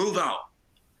and move on.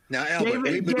 Now, Albert,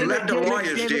 let the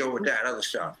lawyers deal with that other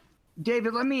stuff.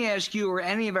 David, let me ask you, or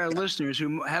any of our listeners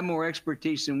who have more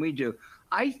expertise than we do.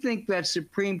 I think that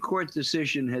Supreme Court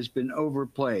decision has been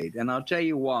overplayed, and I'll tell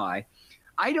you why.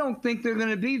 I don't think there are going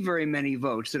to be very many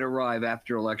votes that arrive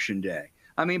after Election Day.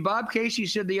 I mean, Bob Casey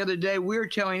said the other day, we're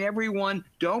telling everyone,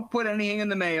 don't put anything in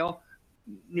the mail.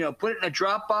 You know, put it in a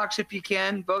drop box if you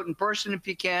can, vote in person if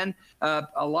you can.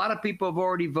 A lot of people have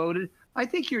already voted. I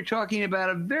think you're talking about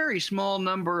a very small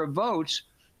number of votes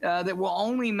that will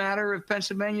only matter if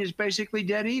Pennsylvania is basically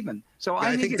dead even. So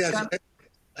I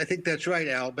think that's right,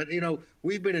 Al. But, you know,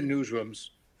 we've been in newsrooms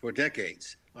for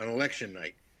decades on election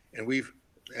night,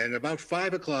 and about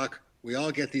 5 o'clock, we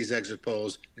all get these exit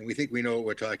polls, and we think we know what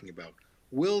we're talking about.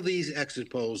 Will these exit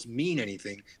polls mean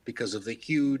anything because of the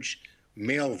huge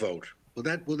mail vote?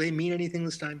 Will they mean anything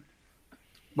this time?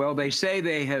 Well, they say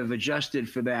they have adjusted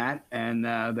for that, and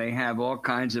they have all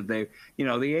kinds of the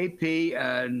AP,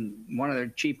 one of their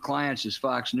chief clients is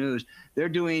Fox News. They're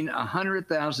doing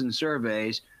 100,000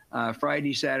 surveys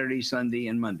Friday, Saturday, Sunday,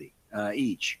 and Monday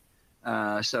each.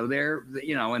 So they're,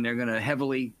 and they're going to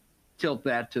heavily tilt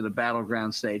that to the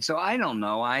battleground state. So I don't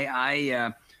know.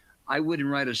 I wouldn't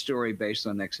write a story based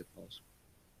on exit polls.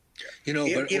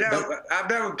 I've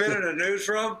never been in a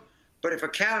newsroom, but if a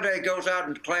candidate goes out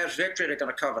and declares victory, they're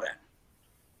going to cover that.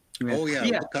 Yeah. Oh yeah,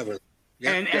 we'll cover it.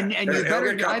 Yeah. And you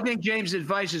better. I think James'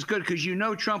 advice is good, because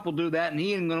Trump will do that, and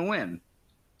he ain't going to win.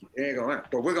 He ain't going to win.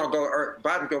 But we're going to go.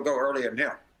 Biden's going to go earlier than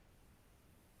him.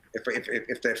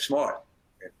 If they're smart,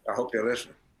 I hope they're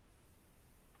listening.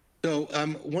 So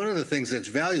one of the things that's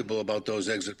valuable about those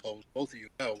exit polls, both of you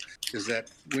know, is that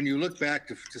when you look back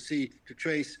to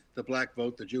trace the black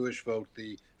vote, the Jewish vote,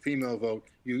 the female vote,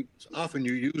 you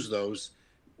use those.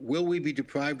 Will we be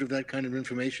deprived of that kind of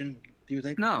information, do you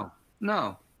think? No.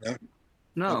 Okay.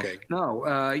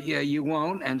 No. Yeah, you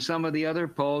won't. And some of the other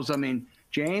polls, I mean,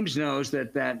 James knows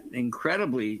that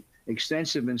incredibly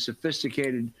extensive and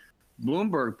sophisticated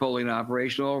Bloomberg polling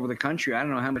operation all over the country. I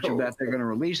don't know how much of that they're going to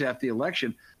release after the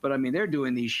election, but I mean, they're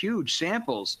doing these huge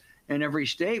samples in every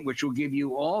state, which will give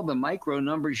you all the micro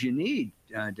numbers you need,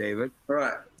 David.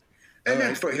 Right. And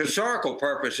then for historical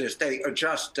purposes, they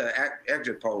adjust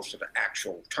exit polls to the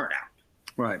actual turnout.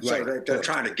 Right. So they're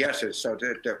trying to guess it. So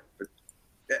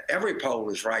every poll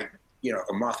is right,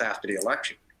 a month after the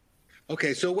election.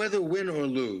 Okay, so whether win or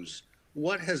lose,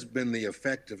 what has been the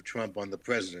effect of Trump on the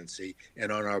presidency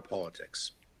and on our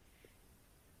politics?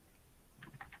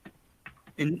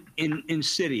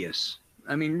 Insidious.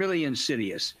 I mean, really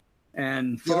insidious,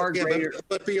 and far greater.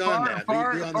 But beyond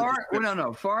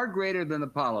that, far greater than the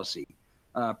policy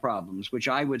problems, which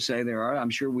I would say there are. I'm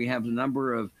sure we have a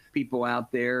number of people out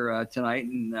there tonight,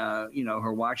 and who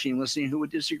are watching and listening, who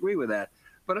would disagree with that.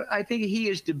 But I think he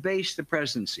has debased the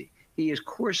presidency. He has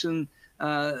coarsened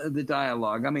the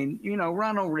dialogue. I mean,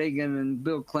 Ronald Reagan and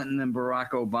Bill Clinton and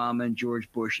Barack Obama and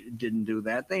George Bush didn't do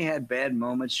that. They had bad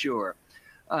moments, sure.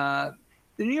 The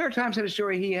New York Times had a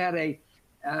story. He had a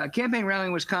campaign rally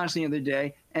in Wisconsin the other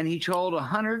day, and he told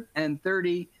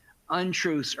 130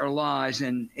 untruths or lies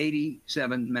in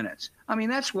 87 minutes. I mean,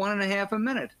 that's 1.5 a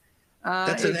minute.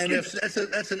 That's an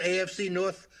AFC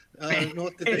North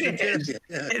Division champion.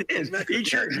 Yeah. It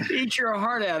is. Eat your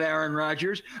heart out, Aaron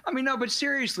Rodgers. I mean, no, but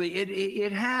seriously,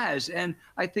 it has. And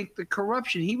I think the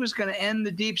corruption, he was going to end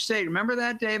the deep state. Remember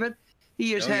that, David?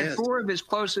 He has had 4 of his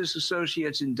closest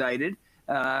associates indicted,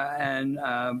 and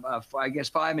I guess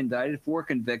 5 indicted, 4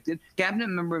 convicted. Cabinet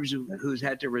members who's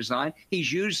had to resign.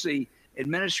 He's used the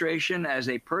administration as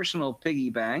a personal piggy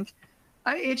bank.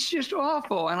 It's just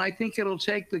awful. And I think it'll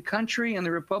take the country and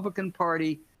the Republican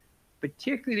Party,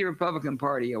 particularly the Republican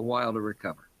Party, a while to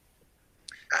recover.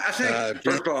 I think,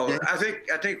 first of all, I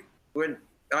think when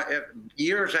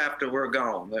years after we're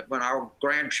gone, that when our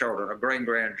grandchildren or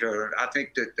great-grandchildren, I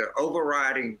think that the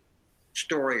overriding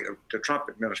story of the Trump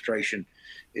administration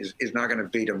is not going to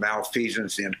be the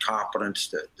malfeasance, the incompetence,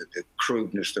 the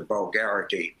crudeness, the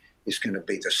vulgarity. It's going to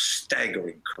be the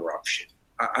staggering corruption.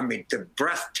 I mean, the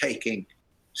breathtaking,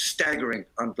 staggering,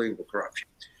 unbelievable corruption.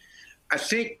 I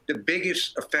think the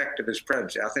biggest effect of his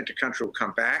presidency, I think the country will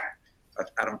come back.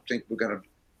 I don't think we're going to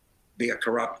be a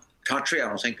corrupt country. I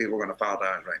don't think people are going to follow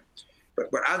that right.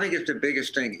 But what I think is the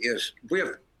biggest thing is we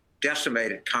have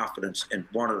decimated confidence in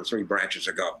one of the 3 branches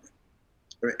of government.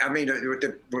 I mean,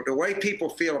 the way people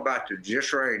feel about the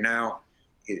judiciary now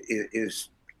is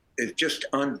just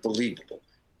unbelievable.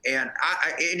 And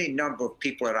any number of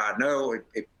people that I know,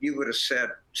 if you would have said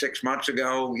 6 months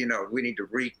ago, we need to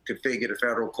reconfigure the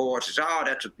federal courts, it's,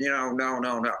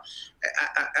 no.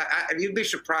 You'd be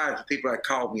surprised if people that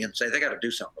called me and say they got to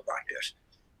do something about this.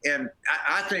 And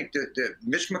I think that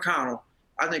Mitch McConnell,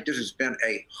 I think this has been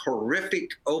a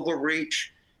horrific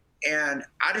overreach. And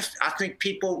I think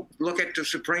people look at the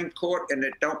Supreme Court and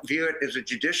they don't view it as a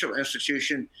judicial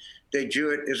institution. They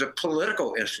view it as a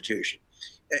political institution.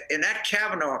 In that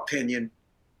Kavanaugh opinion,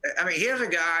 I mean, here's a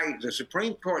guy, the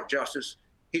Supreme Court justice.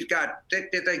 He's got. Did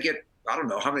they get? I don't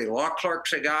know how many law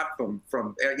clerks they got from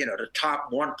the top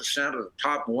 1% or the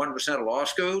top 1% of law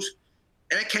schools,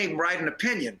 and it came right in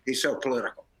opinion. He's so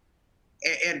political,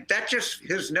 and that just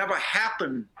has never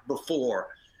happened before,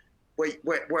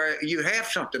 where you have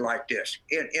something like this,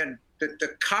 and the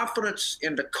confidence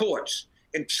in the courts,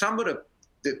 in some of the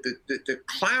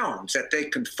clowns that they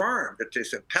confirmed at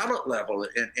this appellate level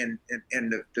and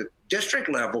the district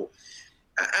level.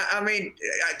 I mean,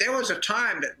 there was a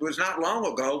time that was not long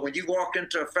ago when you walked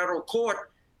into a federal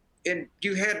court and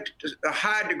you had a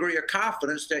high degree of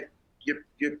confidence that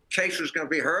your case was going to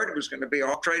be heard, it was going to be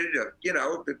arbitrated,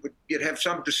 you'd have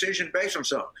some decision based on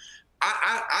something.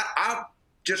 I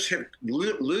just am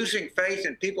losing faith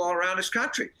in people all around this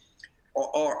country,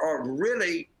 or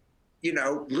really,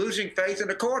 losing faith in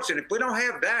the courts. And if we don't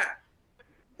have that,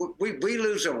 we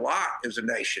lose a lot as a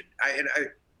nation. And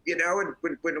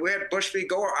when we had Bush v.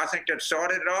 Gore, I think that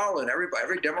started it all. And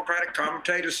every Democratic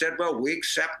commentator said, well, we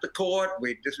accept the court.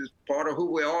 This is part of who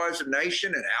we are as a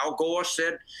nation. And Al Gore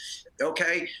said,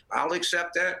 okay, I'll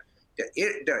accept that.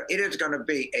 It is going to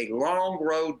be a long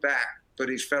road back for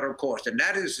these federal courts. And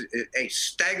that is a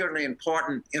staggeringly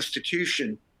important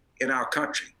institution in our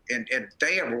country. And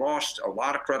they have lost a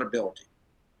lot of credibility.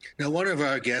 Now, one of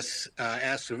our guests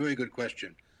asked a very good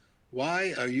question.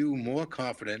 Why are you more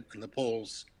confident in the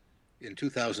polls in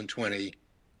 2020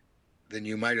 than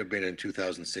you might have been in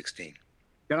 2016?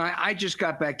 And I just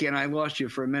got back in. I lost you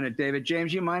for a minute, David.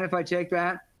 James, you mind if I take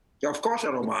that? Yeah, of course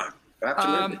I don't mind.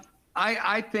 Absolutely.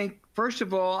 I think, first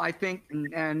of all,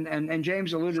 and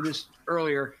James alluded to this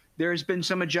earlier, there's been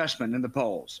some adjustment in the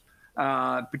polls.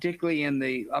 Particularly in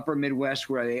the upper Midwest,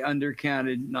 where they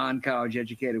undercounted non-college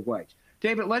educated whites.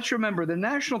 David, let's remember the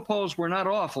national polls were not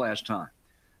off last time.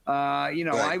 Right.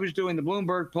 I was doing the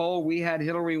Bloomberg poll. We had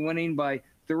Hillary winning by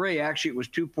 3. Actually, it was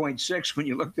 2.6 when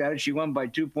you looked at it. She won by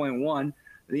 2.1.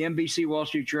 The NBC Wall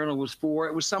Street Journal was 4.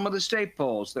 It was some of the state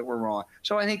polls that were wrong.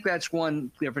 So I think that's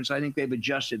one difference. I think they've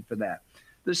adjusted for that.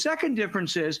 The second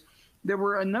difference is there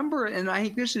were a number, and I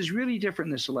think this is really different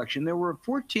in this election. There were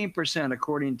 14%,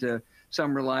 according to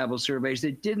some reliable surveys,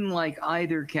 that didn't like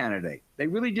either candidate. They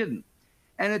really didn't.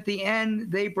 And at the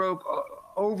end, they broke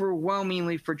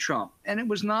overwhelmingly for Trump. And it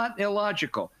was not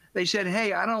illogical. They said,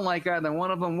 hey, I don't like either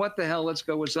one of them. What the hell? Let's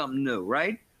go with something new,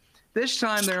 right? This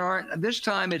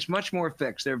time it's much more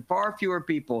fixed. There are far fewer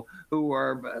people who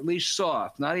are at least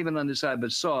soft, not even undecided,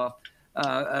 but soft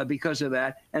because of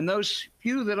that. And those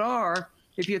few that are,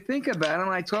 if you think about it,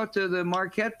 and I talked to the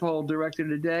Marquette poll director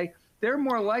today, they're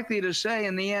more likely to say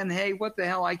in the end, hey, what the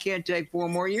hell, I can't take 4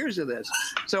 more years of this.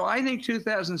 So I think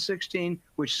 2016,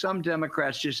 which some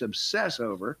Democrats just obsess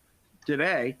over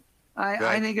today,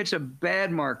 I think it's a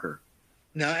bad marker.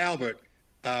 Now, Albert,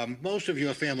 most of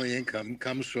your family income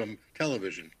comes from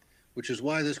television, which is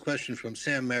why this question from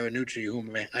Sam Marinucci,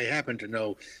 whom I happen to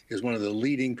know is one of the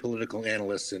leading political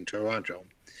analysts in Toronto.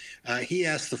 He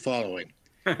asked the following.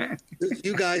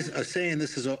 You guys are saying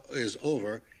this is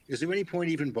over. Is there any point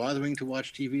even bothering to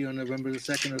watch TV on November the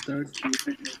 2nd or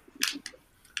 3rd?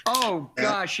 Oh,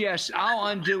 gosh, yes. I'll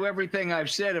undo everything I've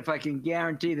said if I can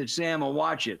guarantee that Sam will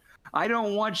watch it. I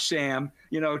don't want Sam,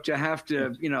 to have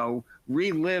to,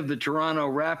 relive the Toronto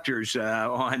Raptors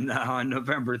on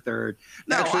November 3rd.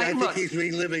 No, actually, I think he's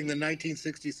reliving the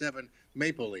 1967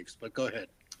 Maple Leafs, but go ahead.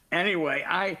 Anyway,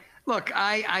 I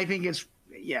think it's,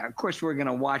 yeah, of course we're going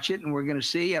to watch it and we're going to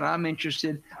see, and I'm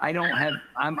interested.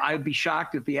 I'd be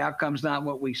shocked if the outcome's not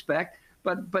what we expect,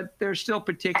 but there's still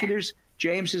particulars.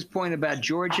 James's point about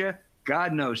Georgia,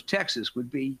 God knows Texas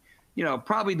would be,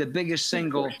 probably the biggest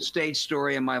single state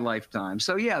story in my lifetime.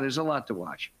 So yeah, there's a lot to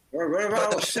watch. Well, what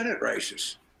about all the Senate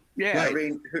races? Yeah. I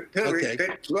mean, Hillary,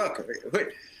 look,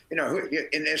 and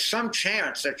there's some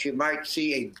chance that you might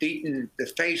see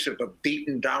the face of a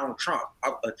beaten Donald Trump.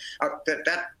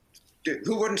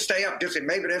 Who wouldn't stay up? Just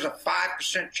maybe there's a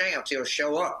 5% chance he'll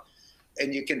show up,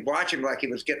 and you can watch him like he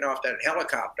was getting off that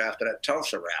helicopter after that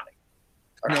Tulsa rally.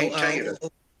 I can't tell you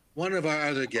that. One of our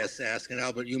other guests asked, and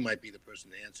Albert, you might be the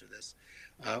person to answer this,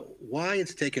 why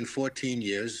it's taken 14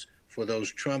 years for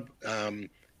those Trump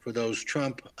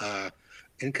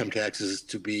income taxes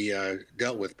to be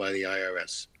dealt with by the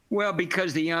IRS? Well,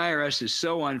 because the IRS is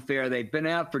so unfair. They've been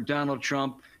out for Donald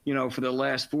Trump, for the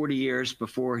last 40 years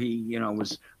before he,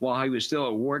 while he was still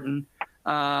at Wharton.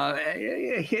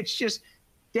 It's just,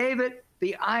 David,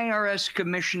 the IRS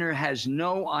commissioner has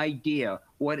no idea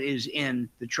what is in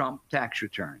the Trump tax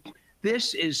returns.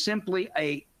 This is simply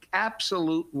a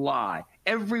absolute lie.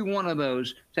 Every one of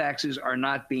those taxes are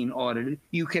not being audited.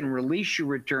 You can release your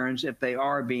returns if they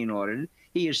are being audited.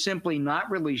 He is simply not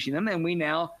releasing them, and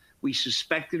we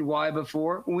suspected why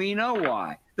before. We know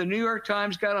why. The New York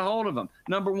Times got a hold of him.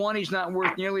 Number one, he's not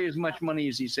worth nearly as much money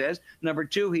as he says. Number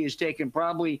two, he has taken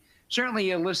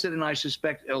certainly illicit and I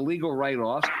suspect illegal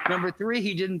write-offs. Number three,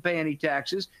 he didn't pay any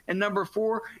taxes. And number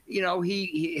four,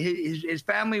 his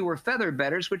family were feather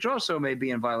bedders, which also may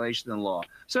be in violation of the law.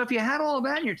 So if you had all of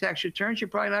that in your tax returns, you're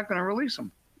probably not going to release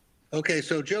them. Okay,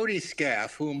 so Jody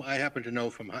Scaff, whom I happen to know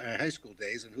from high school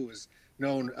days and who is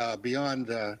known beyond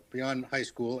high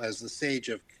school as the sage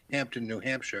of Hampton, New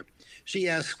Hampshire, she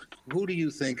asked, who do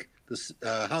you think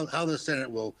how the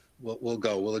Senate will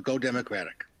go? Will it go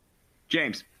Democratic?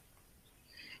 James.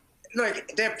 Look,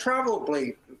 there are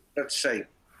probably, let's say,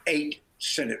 8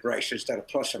 Senate races that are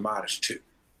plus or minus 2.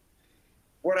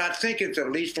 What I think is the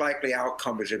least likely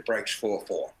outcome is it breaks 4-4.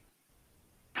 All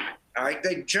right,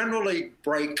 they generally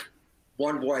break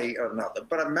one way or another,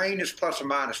 but Maine is plus or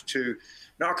minus 2,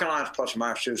 North Carolina is plus or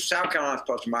minus 2, South Carolina is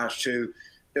plus or minus 2,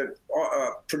 the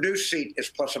Purdue seat is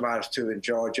plus or minus 2 in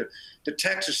Georgia, the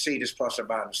Texas seat is plus or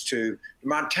minus 2, the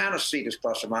Montana seat is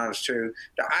plus or minus 2,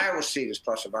 the Iowa seat is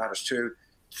plus or minus 2,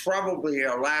 probably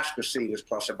Alaska seat is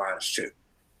plus or minus 2.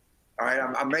 All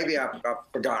right, maybe I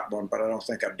forgot one, but I don't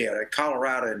think I did.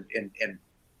 Colorado and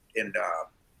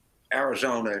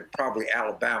Arizona and probably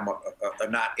Alabama are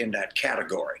not in that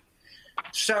category.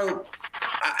 So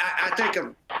I think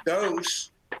of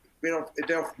those,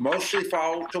 they'll mostly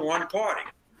fall to one party.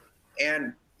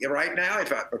 And right now,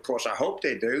 of course, I hope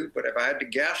they do, but if I had to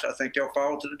guess, I think they'll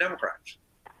fall to the Democrats.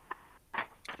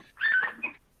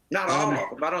 Not all of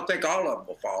them. I don't think all of them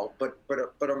will fall, but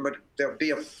there'll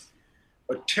be a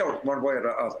tilt one way or the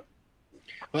other.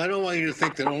 Well, I don't want you to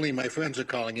think that only my friends are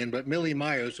calling in, but Millie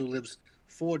Myers, who lives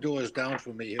 4 doors down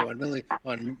from me here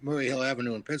on Murray Hill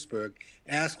Avenue in Pittsburgh,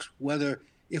 asks whether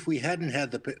if we hadn't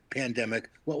had the pandemic,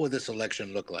 what would this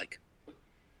election look like?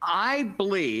 I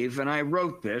believe, and I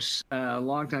wrote this a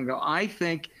long time ago, I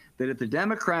think that if the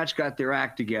Democrats got their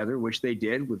act together, which they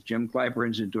did with Jim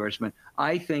Clyburn's endorsement,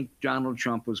 I think Donald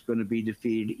Trump was going to be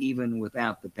defeated even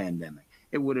without the pandemic.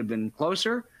 It would have been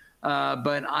closer,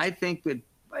 but I think that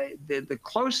the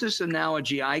closest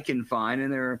analogy I can find,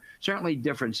 and there are certainly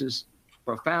differences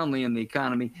profoundly in the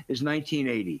economy, is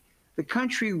 1980. The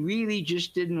country really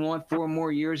just didn't want 4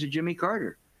 more years of Jimmy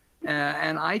Carter.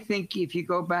 And I think if you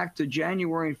go back to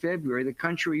January and February, the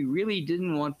country really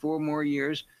didn't want 4 more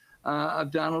years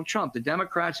of Donald Trump. The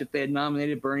Democrats, if they had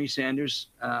nominated Bernie Sanders,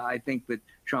 I think that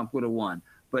Trump would have won.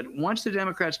 But once the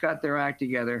Democrats got their act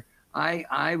together,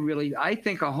 I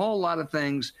think a whole lot of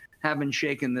things haven't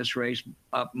shaken this race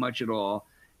up much at all.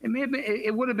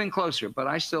 It would have been closer, but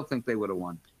I still think they would have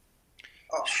won.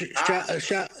 David,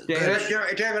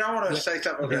 I want to say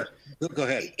something about this. Go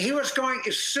ahead. He was going,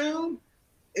 as soon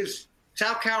as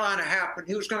South Carolina happened,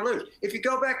 he was going to lose. If you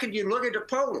go back and you look at the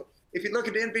polling, if you look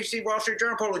at the NBC Wall Street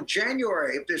Journal poll in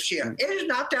January of this year, it is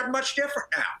not that much different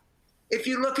now. If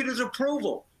you look at his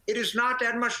approval, it is not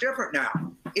that much different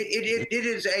now. It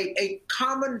is a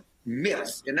common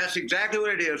myth, and that's exactly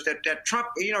what it is, that Trump,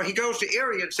 he goes to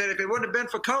Erie and said, if it wouldn't have been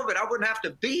for COVID, I wouldn't have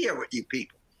to be here with you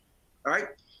people. All right?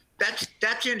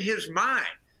 That's in his mind.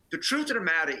 The truth of the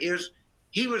matter is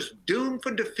he was doomed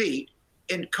for defeat,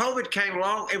 and COVID came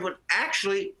along. It would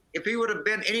actually, if he would have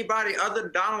been anybody other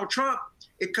than Donald Trump,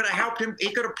 it could have helped him.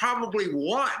 He could have probably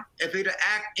won if he'd have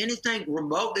acted anything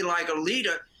remotely like a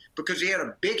leader, because he had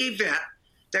a big event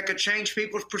that could change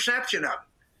people's perception of him.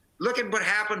 Look at what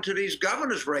happened to these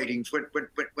governors' ratings when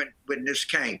this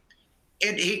came.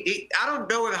 And I don't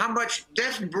know how much,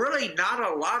 there's really not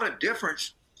a lot of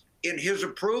difference in his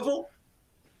approval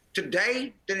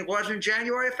today than it was in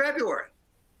January or February.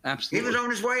 Absolutely. He was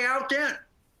on his way out then.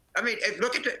 I mean,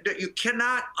 look at you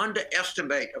cannot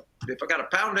underestimate, if I got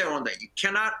a pound nail on that, you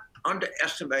cannot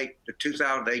underestimate the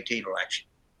 2018 election.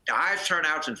 The highest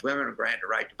turnout since women are granted the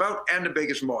right to vote and the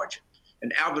biggest margin.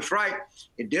 And Albert's right,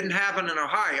 it didn't happen in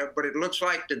Ohio, but it looks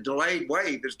like the delayed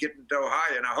wave is getting to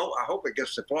Ohio, and I hope it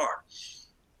gets to Florida.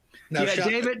 Now, Yeah,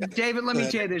 David, let me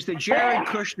tell you this. The Jared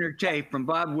Kushner tape from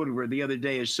Bob Woodward the other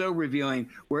day is so revealing,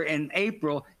 where in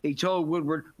April, he told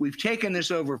Woodward, we've taken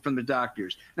this over from the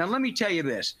doctors. Now, let me tell you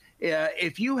this.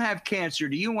 If you have cancer,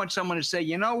 do you want someone to say,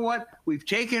 you know what? We've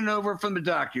taken it over from the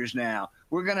doctors now.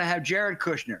 We're going to have Jared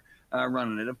Kushner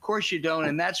running it. Of course you don't,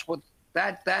 and that's what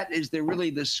that is really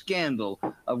the scandal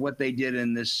of what they did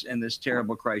in this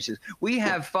terrible crisis. We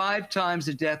have 5 times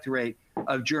the death rate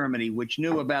of Germany, which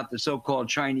knew about the so-called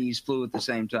Chinese flu at the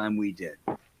same time we did.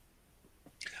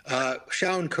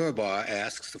 Shaun Kerbar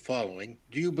asks the following: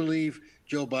 do you believe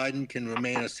Joe Biden can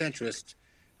remain a centrist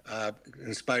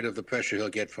in spite of the pressure he'll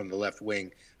get from the left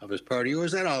wing of his party, or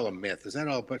is that all a myth? Is that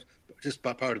all just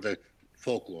part of the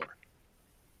folklore?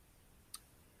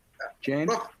 James?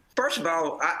 Well, first of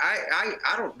all,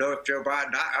 I don't know if Joe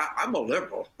Biden, I'm a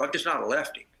liberal, I'm just not a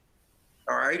lefty.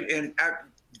 All right. And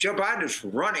Joe Biden is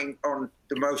running on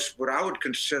the most, what I would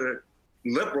consider,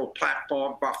 liberal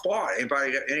platform by far.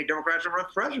 Any Democrats that run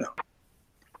for president.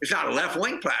 It's not a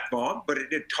left-wing platform, but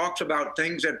it talks about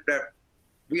things that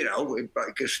you know,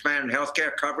 like expand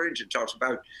healthcare coverage. It talks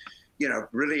about, you know,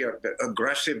 really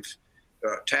aggressive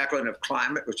tackling of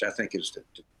climate, which I think is the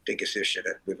biggest issue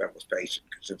that we've ever faced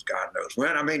since God knows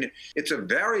when. I mean, it's a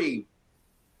very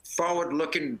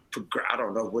forward-looking, I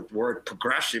don't know what word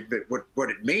progressive, but what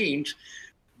it means,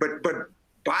 but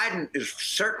Biden is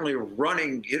certainly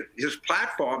running his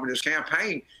platform and his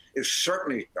campaign is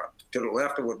certainly to the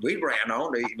left of what we ran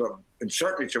on, and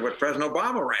certainly to what President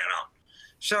Obama ran on.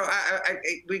 So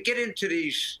we get into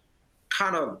these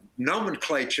kind of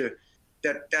nomenclature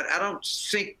that I don't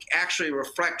think actually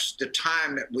reflects the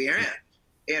time that we're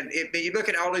in. And you look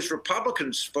at all these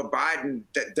Republicans for Biden,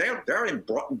 that they're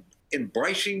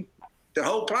embracing the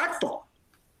whole platform.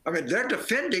 I mean, they're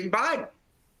defending Biden.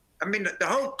 I mean, the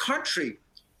whole country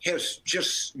has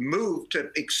just moved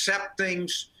to accept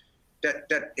things that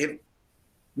have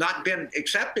not been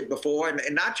accepted before,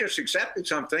 and not just accepted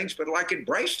some things, but like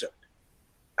embraced them.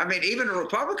 I mean, even the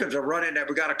Republicans are running that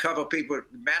we got to cover people,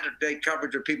 mandate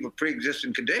coverage of people with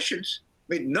pre-existing conditions.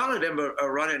 I mean, none of them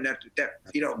are running that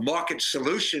you know, market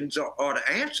solutions are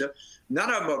the answer.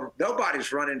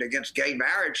 Nobody's running against gay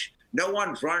marriage. No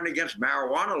one's running against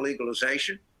marijuana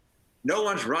legalization. No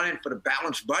one's running for the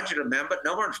balanced budget amendment.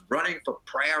 No one's running for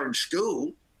prayer in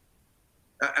school.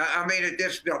 I mean,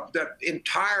 the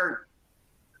entire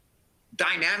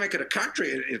dynamic of the country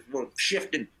is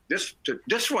shifting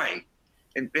this way.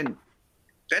 And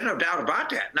there's no doubt about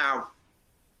that. Now,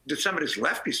 some of this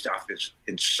lefty stuff is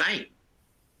insane,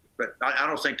 but I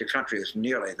don't think the country is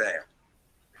nearly there.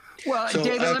 Well, So,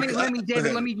 David,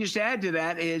 David, let me just add to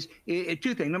that is 2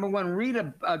 things. Number one, read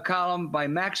a column by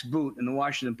Max Boot in the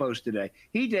Washington Post today.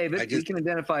 We can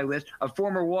identify with a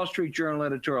former Wall Street Journal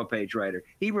editorial page writer.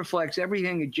 He reflects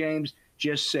everything that James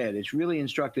just said. It's really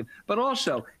instructive. But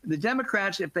also, the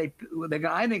Democrats, I think they're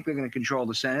going to control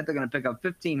the Senate. They're going to pick up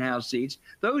 15 House seats.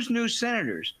 Those new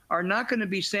senators are not going to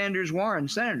be Sanders-Warren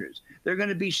senators. They're going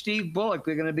to be Steve Bullock.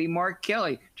 They're going to be Mark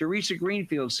Kelly, Teresa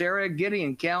Greenfield, Sarah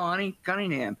Gideon, Cal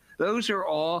Cunningham. Those are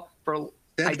all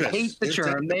I hate the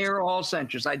term. They are all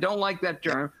centrists. I don't like that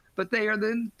term, but they are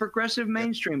the progressive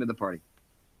mainstream of the party.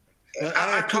 Well,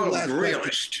 I call them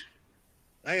realist.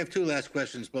 I have 2 last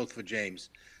questions, both for James.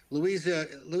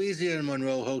 Louisiana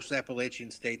Monroe hosts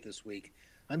Appalachian State this week.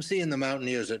 I'm seeing the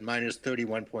Mountaineers at minus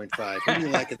 31.5. Who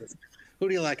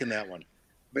do you like in that one?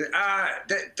 But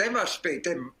they must be.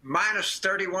 They're minus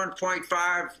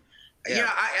 31.5. Yeah.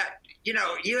 You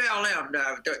know, ULM,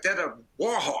 they're the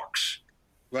Warhawks.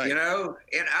 Right. You know,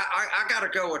 and I got to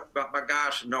go with my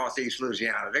guys from Northeast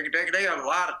Louisiana. They have a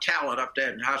lot of talent up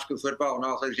there in high school football in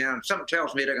North Louisiana. Something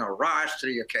tells me they're going to rise to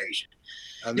the occasion.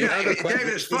 David,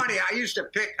 it's funny. I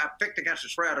picked against the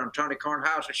spread on Tony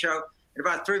Kornhauser's show. And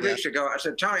about 3 weeks ago, I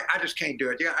said, Tony, I just can't do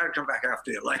it. I got to come back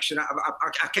after the election.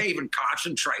 I can't even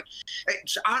concentrate.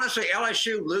 It's, honestly,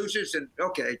 LSU loses, and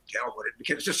okay, hell with it,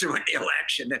 because this is the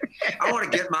election. And I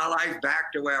want to get my life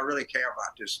back to where I really care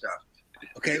about this stuff.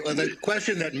 Okay, well, the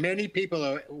question that many people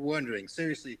are wondering,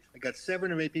 seriously, I got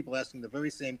 7 or 8 people asking the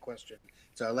very same question.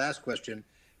 It's our last question.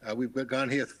 We've gone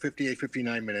here 58,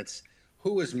 59 minutes.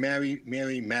 Who is Mary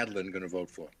Madeline going to vote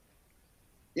for?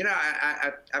 You know,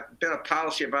 I've been a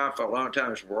policy of mine for a long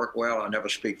time. It's worked well. I never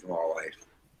speak for my wife.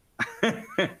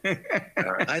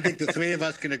 I think the 3 of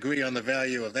us can agree on the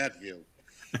value of that view.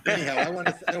 Anyhow, I want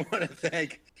to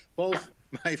thank both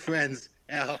my friends,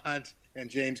 Al Hunt and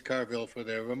James Carville, for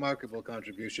their remarkable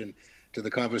contribution to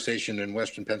the conversation in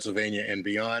Western Pennsylvania and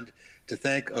beyond. To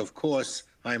thank, of course,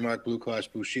 Highmark Blue Cross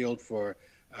Blue Shield for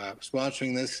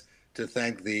sponsoring this. To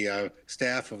thank the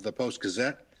staff of the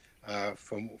Post-Gazette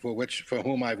for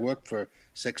whom I've worked for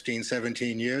 16,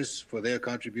 17 years, for their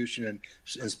contribution in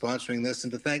sponsoring this,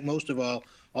 and to thank most of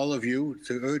all of you,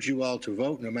 to urge you all to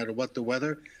vote, no matter what the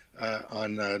weather,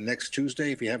 on next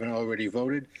Tuesday, if you haven't already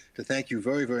voted, to thank you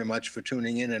very, very much for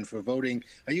tuning in and for voting.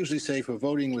 I usually say for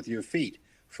voting with your feet,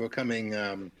 for coming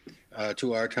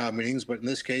to our town meetings, but in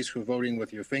this case, for voting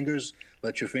with your fingers.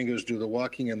 Let your fingers do the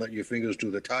walking and let your fingers do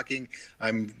the talking.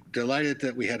 I'm delighted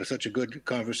that we had such a good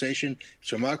conversation.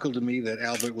 It's remarkable to me that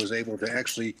Albert was able to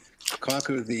actually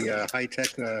conquer the high-tech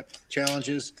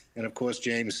challenges. And of course,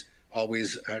 James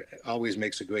always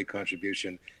makes a great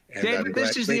contribution. And David,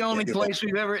 this is the only place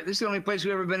we've ever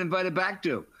been invited back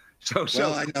to. So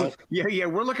well, I know. Yeah,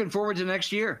 we're looking forward to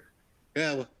next year.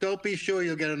 Yeah, well, don't be sure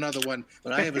you'll get another one,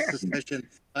 but I have a suspicion.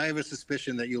 I have a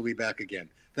suspicion that you'll be back again.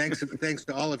 Thanks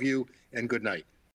to all of you, and good night.